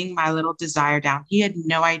writing my little desire down. He had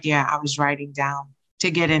no idea I was writing down to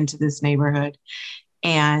get into this neighborhood.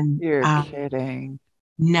 And You're kidding.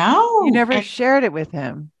 You no, never and shared it with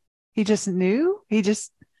him. He just knew. It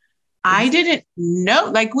I was, didn't know.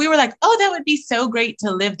 Like, we were like, oh, that would be so great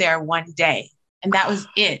to live there one day. And that was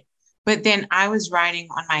it. But then I was writing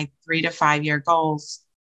on my 3 to 5 year goals,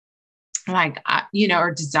 like,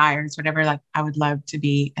 or desires, whatever, like I would love to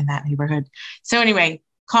be in that neighborhood. So anyway,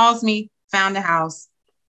 calls me, found a house,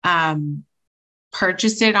 um,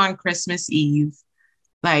 purchased it on Christmas Eve.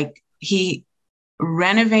 Like, he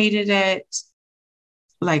renovated it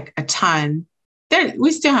like a ton.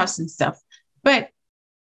 We still have some stuff, but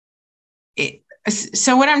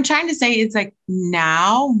so what I'm trying to say is, like,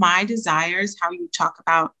 now my desires, how you talk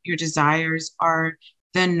about your desires are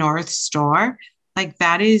the North Star. Like,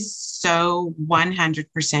 that is so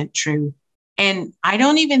 100% true. And I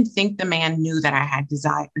don't even think the man knew that I had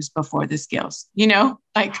desires before the skills,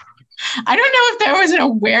 like, I don't know if there was an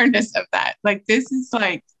awareness of that. Like, this is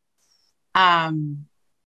like, um,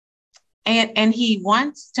 and he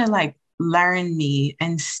wants to, like, learn me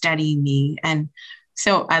and study me. And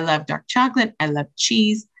so I love dark chocolate. I love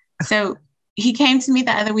cheese. So he came to me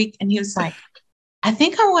the other week and he was like, I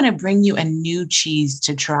think I want to bring you a new cheese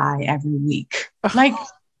to try every week. Like,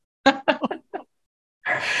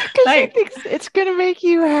 Because he like, thinks it's going to make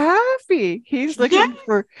you happy. yeah,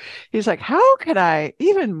 He's like, how can I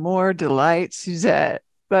even more delight Suzette?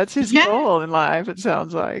 That's his yeah, goal in life, it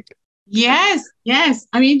sounds like. yes, yes.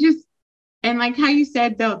 I mean, just, and like how you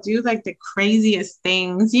said, they'll do like the craziest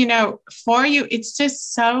things, for you. It's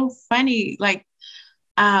just so funny. Like,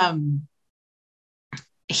 um,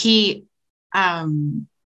 he, um,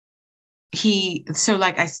 so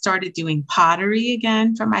like I started doing pottery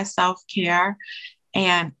again for my self-care,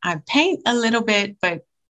 and I paint a little bit, but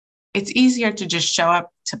it's easier to just show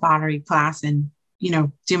up to pottery class and,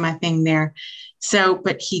 do my thing there. So,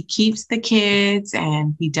 but he keeps the kids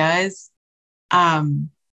and um,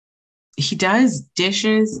 he does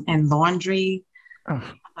dishes and laundry,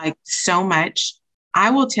 Oh, like so much.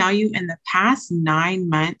 I will tell you, in the past 9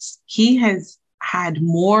 months, he has had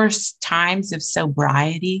more times of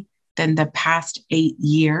sobriety than the past 8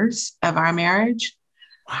 years of our marriage.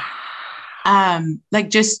 wow. Like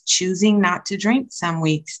just choosing not to drink some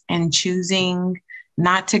weeks and choosing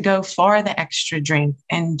not to go for the extra drink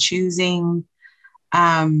and choosing,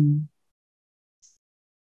 um,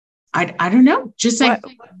 I don't know, just like,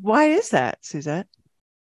 Why is that, Suzette?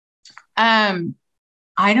 um,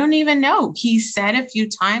 I don't even know. He said a few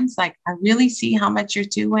times, like, I really see how much you're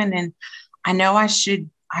doing, and I know I should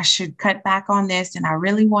cut back on this, and I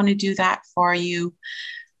really want to do that for you.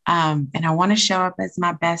 And I want to show up as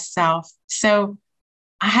my best self. So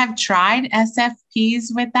I have tried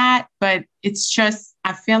SFPs with that, but it's just,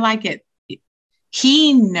 I feel like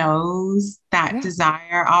he knows that Yeah.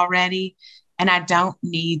 desire already, and I don't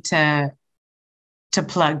need to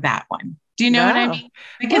plug that one. Do you know what I No. mean?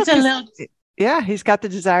 Like Well, it's a because, little, yeah, he's got the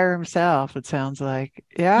desire himself, it sounds like.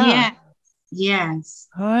 Yeah. yeah, yes.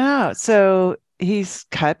 Wow. So he's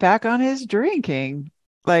cut back on his drinking.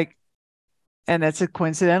 Like, and that's a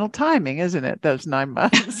coincidental timing, isn't it? Those 9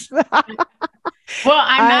 months. Well,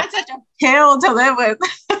 I'm I, not such a pill to live with.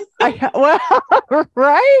 well,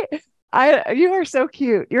 right? You are so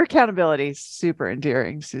cute. Your accountability is super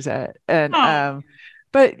endearing, Suzette. And, Oh,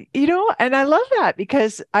 but and I love that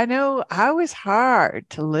because I know I was hard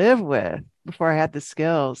to live with before I had the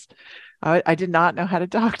skills. I did not know how to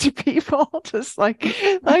talk to people, just like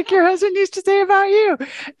your husband used to say about you.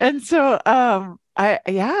 And so,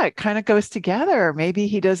 yeah, it kind of goes together. Maybe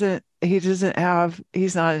he's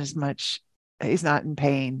not as much, he's not in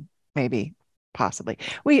pain, maybe, possibly.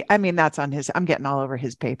 I mean, that's on his, I'm getting all over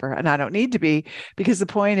his paper, and I don't need to be, because the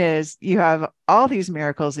point is you have all these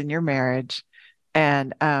miracles in your marriage,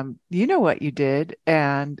 and you know what you did,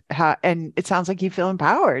 and it sounds like you feel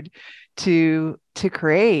empowered to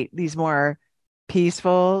create these more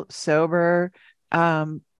peaceful, sober,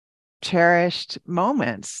 um, cherished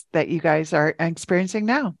moments that you guys are experiencing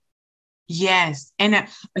now. yes. And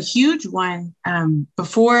a huge one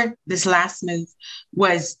before this last move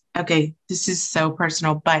was, okay, this is so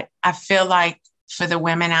personal, but I feel like for the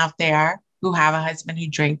women out there who have a husband who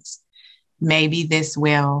drinks, maybe this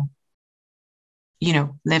will,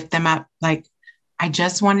 lift them up. Like, I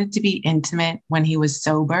just wanted to be intimate when he was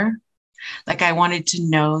sober. Like, I wanted to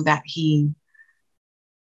know that he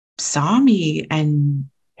saw me and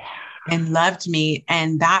loved me.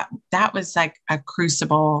 And that was like a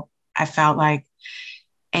crucible, I felt like.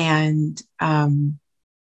 And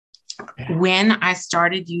Yeah. when I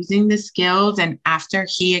started using the skills, and after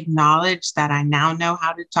he acknowledged that I now know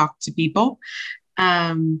how to talk to people,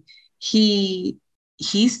 um, he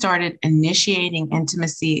he started initiating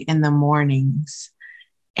intimacy in the mornings.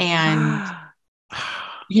 And,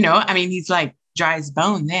 I mean, he's like dry as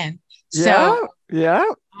bone then. Yeah, So yeah,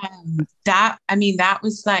 that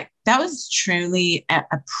was truly a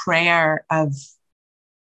prayer of,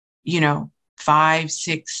 5,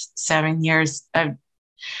 6, 7 years of,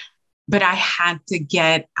 but I had to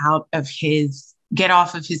get off of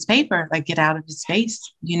his paper, like get out of his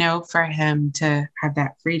space, for him to have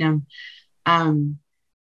that freedom. Um,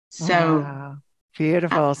 so wow, uh,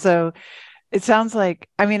 beautiful. So it sounds like,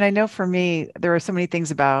 I mean, I know for me, there were so many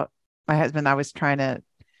things about my husband I was trying to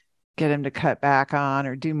get him to cut back on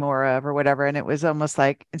or do more of or whatever. And it was almost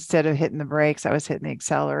like instead of hitting the brakes, I was hitting the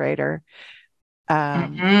accelerator,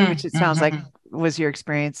 which it sounds like mhm. was your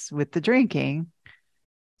experience with the drinking.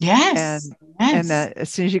 Yes, And yes, that as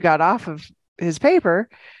soon as you got off of his paper,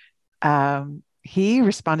 he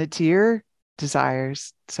responded to your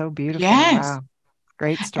desires. So beautiful. yes. Wow.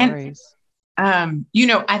 Great And stories.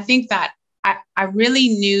 I think that I really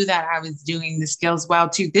knew that I was doing the skills well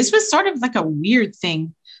too. This was sort of like a weird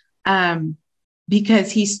thing. Um,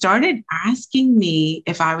 because he started asking me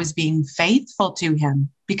if I was being faithful to him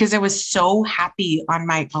because I was so happy on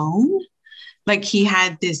my own. Like he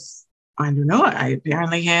had this, I don't know, I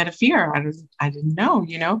apparently had a fear. I didn't know,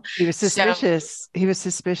 you know. He was So suspicious. He was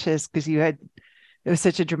suspicious because it was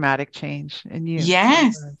such a dramatic change in you.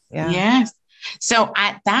 yes, Yeah. yes. So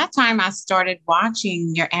at that time, I started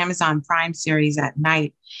watching your Amazon Prime series at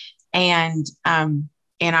night. And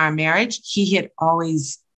in our marriage, he had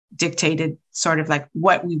always dictated sort of like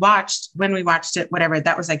what we watched, when we watched it, whatever.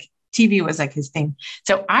 That was like TV was like his thing.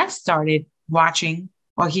 So I started watching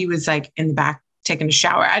while he was like in the back taking a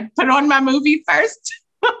shower. I'd put on my movie first.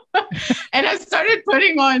 And I started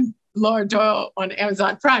putting on Laura Doyle on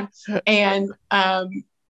Amazon Prime. And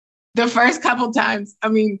the first couple times, I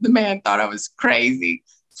mean, the man thought I was crazy.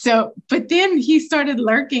 So, but then he started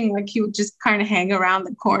lurking, like he would just kind of hang around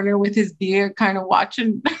the corner with his beard, kind of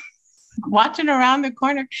watching, watching around the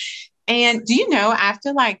corner. And do you know,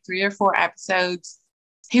 after like 3 or 4 episodes,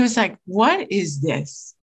 he was like, "What is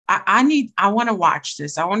this? I want to watch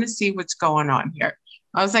this. I want to see what's going on here."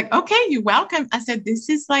 I was like, "Okay, you're welcome." I said, "This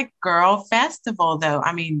is like girl festival, though.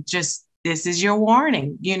 I mean, just this is your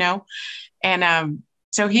warning, you know?" And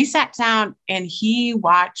so he sat down and he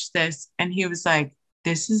watched this and he was like,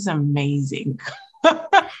 "This is amazing."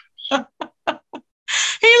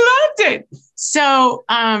 He loved it. So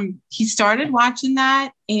he started watching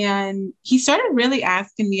that and he started really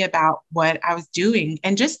asking me about what I was doing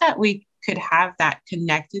and just that we could have that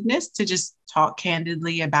connectedness to just talk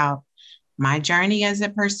candidly about my journey as a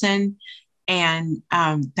person. And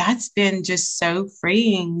that's been just so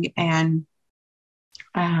freeing. And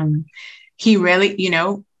he really, you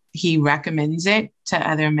know, he recommends it to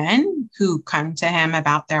other men who come to him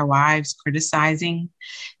about their wives criticizing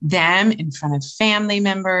them in front of family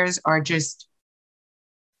members or just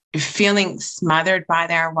feeling smothered by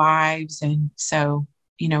their wives. And so,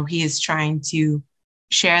 you know, he is trying to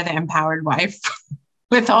share the empowered wife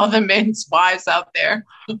with all the men's wives out there.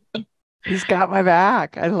 He's got my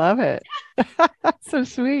back. I love it. So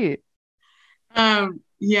sweet.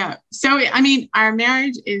 Yeah. So, I mean, our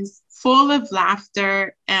marriage is full of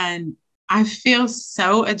laughter and I feel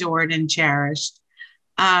so adored and cherished.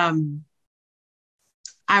 I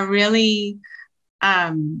really,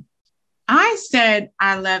 I said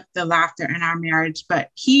I loved the laughter in our marriage, but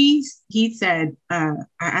he said, I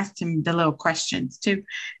asked him the little questions too,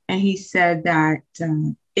 and he said that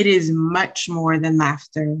it is much more than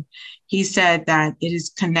laughter. He said that it is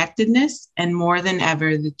connectedness, and more than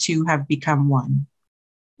ever, the two have become one.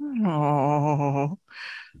 Oh,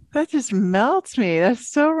 that just melts me. That's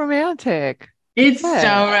so romantic. It's Good.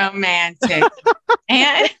 so romantic.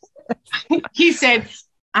 And he said,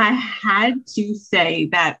 I had to say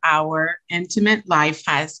that our intimate life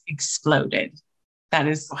has exploded. That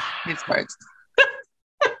is his words.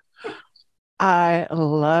 I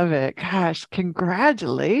love it. Gosh,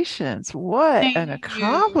 congratulations. What Thank an you.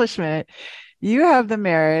 accomplishment. You have the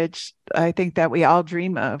marriage, I think, that we all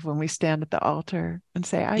dream of when we stand at the altar and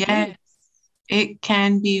say, I do. Yes, it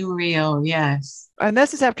can be real. Yes. And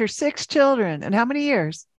this is after 6 children. And how many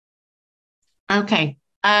years? Okay.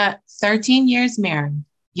 13 years married.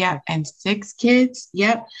 Yep. And 6 kids.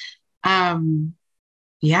 Yep. Um,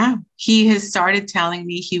 yeah. He has started telling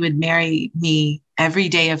me he would marry me every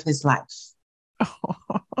day of his life.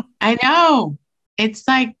 I know. It's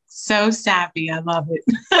like so sappy. I love it.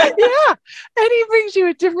 Yeah. And he brings you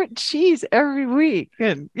a different cheese every week.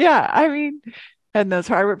 And yeah, I mean, and those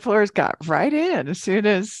hardwood floors got right in as soon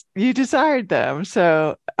as you desired them.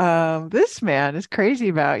 So this man is crazy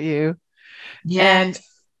about you. And Yes.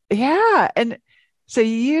 yeah, and so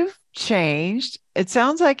you've changed. It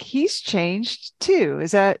sounds like he's changed too.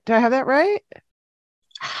 Do I have that right?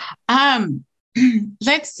 Um,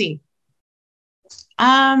 let's see.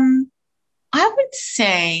 Um, I would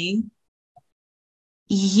say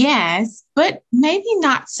yes, but maybe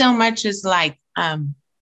not so much as like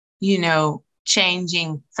you know,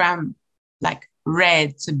 changing from like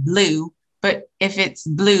red to blue, but if it's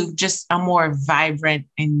blue, just a more vibrant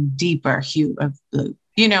and deeper hue of blue,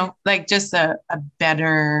 you know, like just a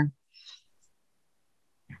better,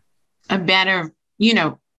 you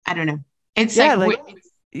know, I don't know. It's Yeah, like, like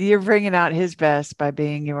you're bringing out his best by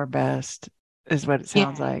being your best, is what it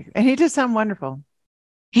sounds yeah, like. And he does sound wonderful.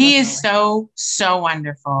 he is Definitely. so, so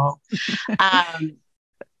wonderful. Um,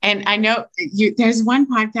 and I know there's one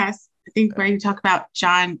podcast, I think, where you talk about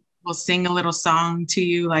John will sing a little song to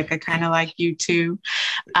you, like I kind of like you too.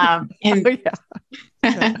 Oh, And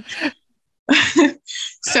yeah.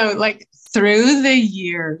 so like through the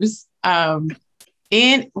years,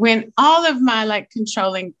 when all of my like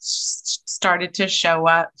controlling started to show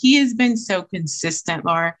up, he has been so consistent,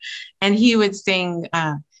 Laura. And he would sing,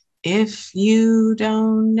 if you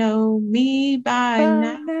don't know me by By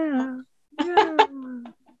now. now. Yeah.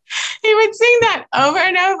 He would sing that over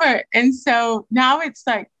and over. And so now it's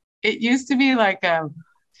like, it used to be like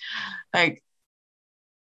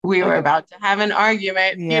we were Like, about to have an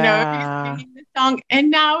argument, if he's yeah. singing the song. And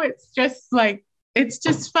now it's just like, it's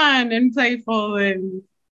just fun and playful. And,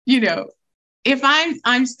 if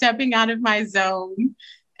I'm stepping out of my zone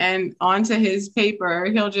and onto his paper,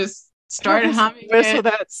 he'll just He'll start just humming whistle it.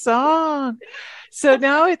 that song. So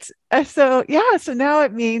now it's so yeah. So now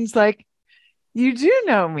it means like you do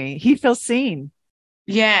know me. He feels seen.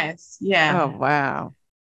 Yes. Oh Yeah. wow.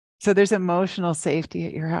 So there's emotional safety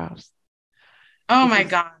at your house, Oh which my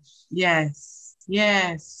is gosh. Yes.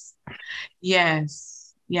 Yes.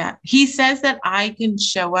 Yes. Yeah. He says that I can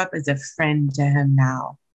show up as a friend to him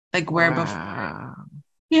now. Like where before. wow.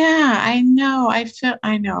 Yeah, I know.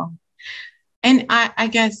 And I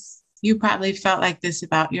guess you probably felt like this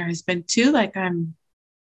about your husband too. Like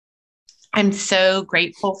I'm so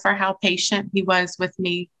grateful for how patient he was with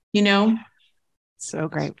me, you know? So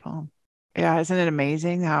grateful. Yeah, isn't it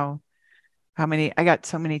amazing how many I got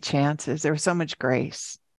so many chances. There was so much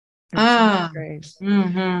grace. There was so much Ah, grace.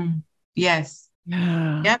 yes.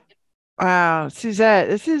 Yeah. Yep. Wow, Suzette,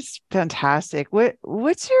 this is fantastic.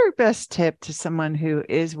 What's your best tip to someone who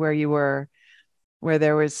is where you were, where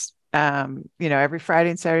there was every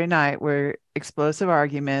Friday and Saturday night were explosive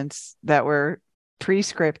arguments that were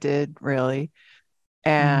pre-scripted, really,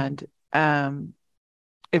 Mm. and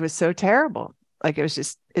it was so terrible. Like it was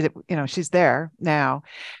just she's there now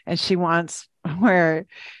and she wants where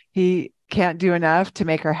he can't do enough to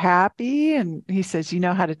make her happy. And he says, you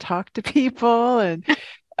know how to talk to people.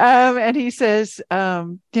 And he says,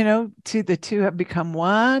 to the two have become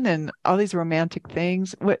one and all these romantic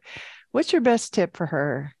things. What's your best tip for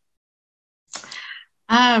her?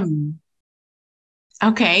 Um,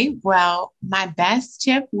 okay. Well, my best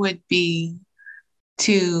tip would be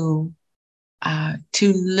to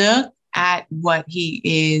to look at what he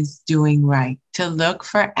is doing right, to look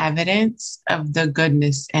for evidence of the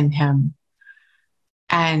goodness in him.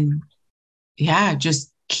 And yeah,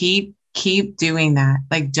 just keep doing that.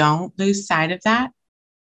 Like don't lose sight of that.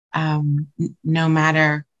 No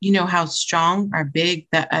matter, how strong or big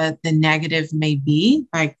the negative may be,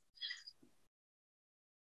 like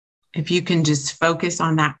if you can just focus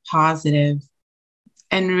on that positive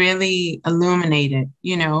and really illuminate it,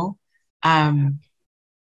 um,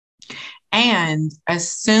 and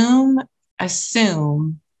assume,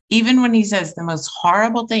 even when he says the most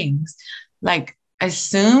horrible things, like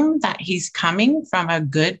assume that he's coming from a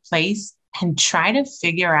good place and try to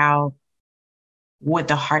figure out what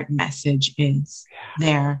the heart message is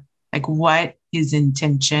there, like what his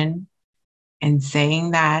intention in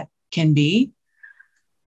saying that can be.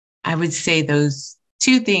 I would say those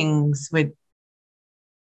two things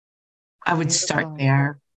I would start Beautiful.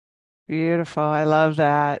 there. Beautiful. I love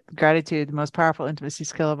that. Gratitude, the most powerful intimacy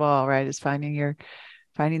skill of all, right? Is finding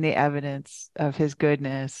the evidence of his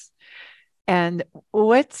goodness. And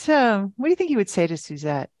what do you think you would say to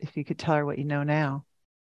Suzette if you could tell her what you know now?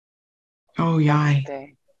 Oh Back in yeah. the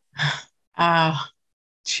day. Ah,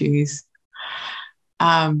 jeez.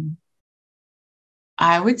 Um,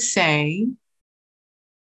 I would say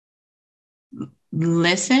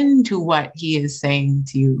listen to what he is saying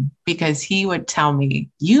to you because he would tell me,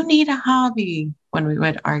 you need a hobby when we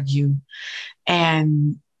would argue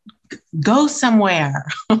and go somewhere.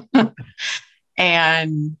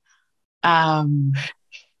 And um,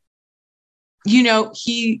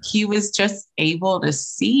 he was just able to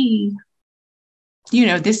see,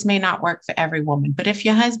 this may not work for every woman, but if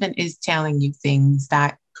your husband is telling you things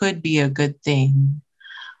that could be a good thing,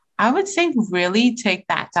 I would say really take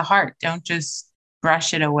that to heart. Don't just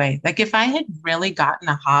brush it away. Like if I had really gotten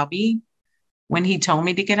a hobby when he told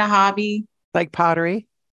me to get a hobby, Like pottery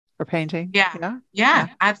or painting. yeah, Yeah. yeah,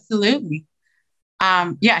 Yeah. absolutely.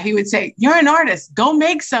 Yeah, he would say, "You're an artist. Go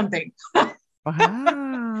make something."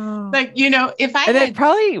 Wow. Like, if I And it had,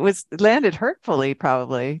 probably was landed hurtfully,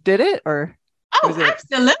 probably. Did it? Or oh, was it, yeah,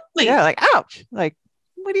 absolutely. like, ouch. Like,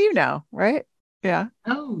 what do you know? Right. Yeah.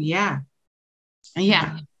 Oh, yeah. Yeah.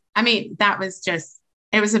 Yeah. I mean,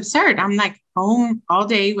 it was absurd. I'm like home all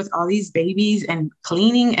day with all these babies and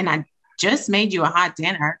cleaning, and I just made you a hot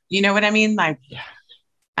dinner. You know what I mean? Like, Yeah.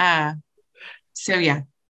 uh, so yeah.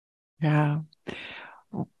 Yeah.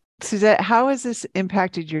 Suzette, how has this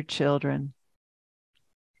impacted your children?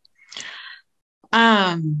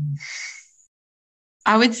 Um,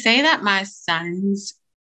 I would say that my sons,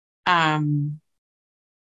 um,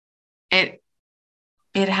 it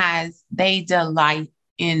they delight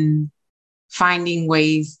in finding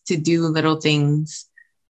ways to do little things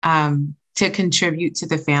to contribute to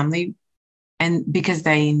the family, and because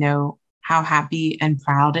they know how happy and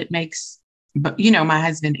proud it makes, but my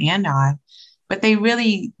husband and I, but they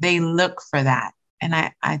look for that. And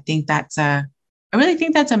I think I really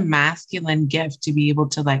think that's a masculine gift to be able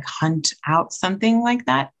to like hunt out something like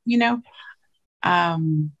that.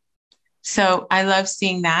 Um, so I love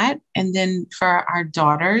seeing that. And then for our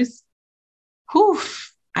daughters, whew,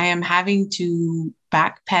 I am having to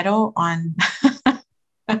backpedal on,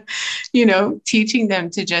 teaching them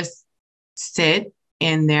to just sit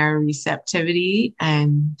in their receptivity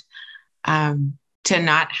and to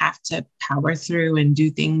not have to power through and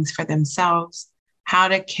do things for themselves, how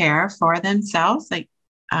to care for themselves. Like,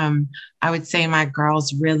 I would say my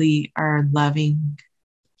girls really are loving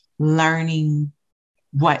learning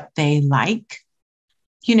what they like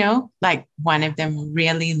one of them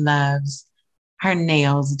really loves her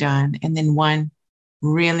nails done. And then one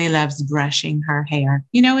really loves brushing her hair,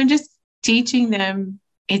 and just teaching them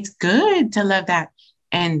it's good to love that.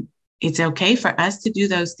 And it's okay for us to do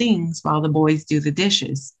those things while the boys do the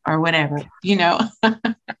dishes or whatever.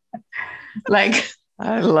 Like,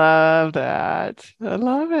 I love that. I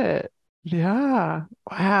love it. Yeah.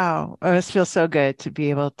 Wow. Oh, this feels so good to be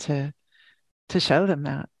able to show them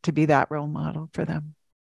that, to be that role model for them.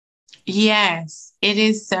 yes, it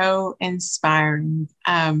is so inspiring.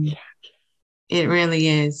 It really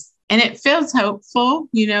is. And it feels hopeful,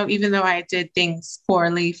 even though I did things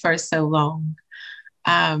poorly for so long.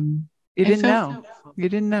 You It didn't feels know. hopeful. You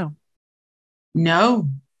didn't know. No,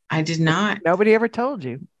 I did not. Nobody ever told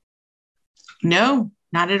you. No,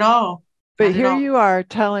 not at all. But Not at here all. you are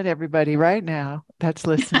telling everybody right now that's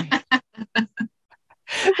listening.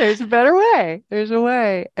 There's a better way. There's a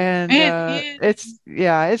way. And It is.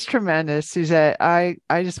 it's tremendous, Suzette. I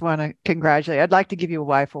just want to congratulate. I'd like to give you a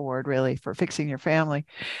wife award really for fixing your family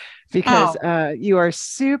because Oh, you are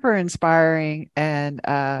super inspiring and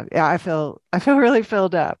yeah, I feel really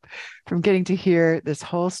filled up from getting to hear this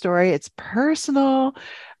whole story. It's personal.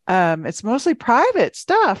 It's mostly private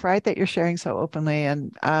stuff, right? That you're sharing so openly.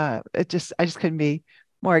 And I just couldn't be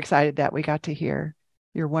more excited that we got to hear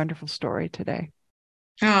your wonderful story today.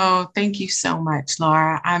 oh, thank you so much,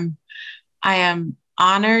 Laura. I am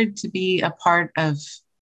honored to be a part of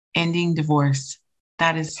ending divorce.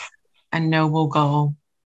 That is a noble goal.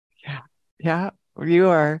 Yeah. Yeah. You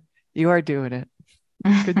are doing it.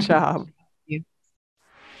 Good job. You.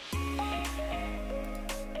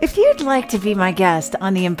 If you'd like to be my guest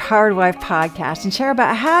on the Empowered Wife podcast and share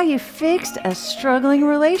about how you fixed a struggling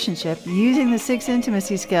relationship using the 6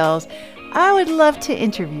 intimacy skills, I would love to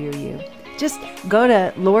interview you. Just go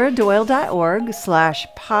to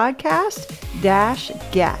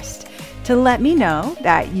lauradoyle.org/podcast-guest to let me know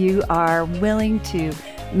that you are willing to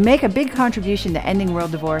make a big contribution to ending world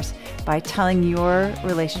divorce by telling your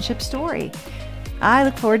relationship story. I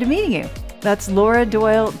look forward to meeting you. That's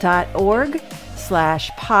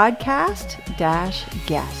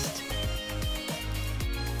lauradoyle.org/podcast-guest.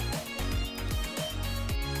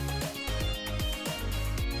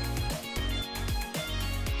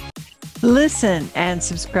 Listen and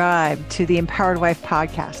subscribe to the Empowered Wife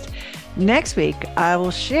podcast. Next week, I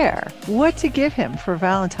will share what to give him for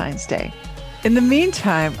Valentine's Day. In the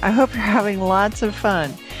meantime, I hope you're having lots of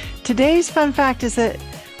fun. Today's fun fact is that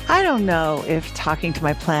I don't know if talking to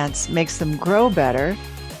my plants makes them grow better,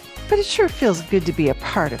 but it sure feels good to be a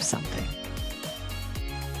part of something.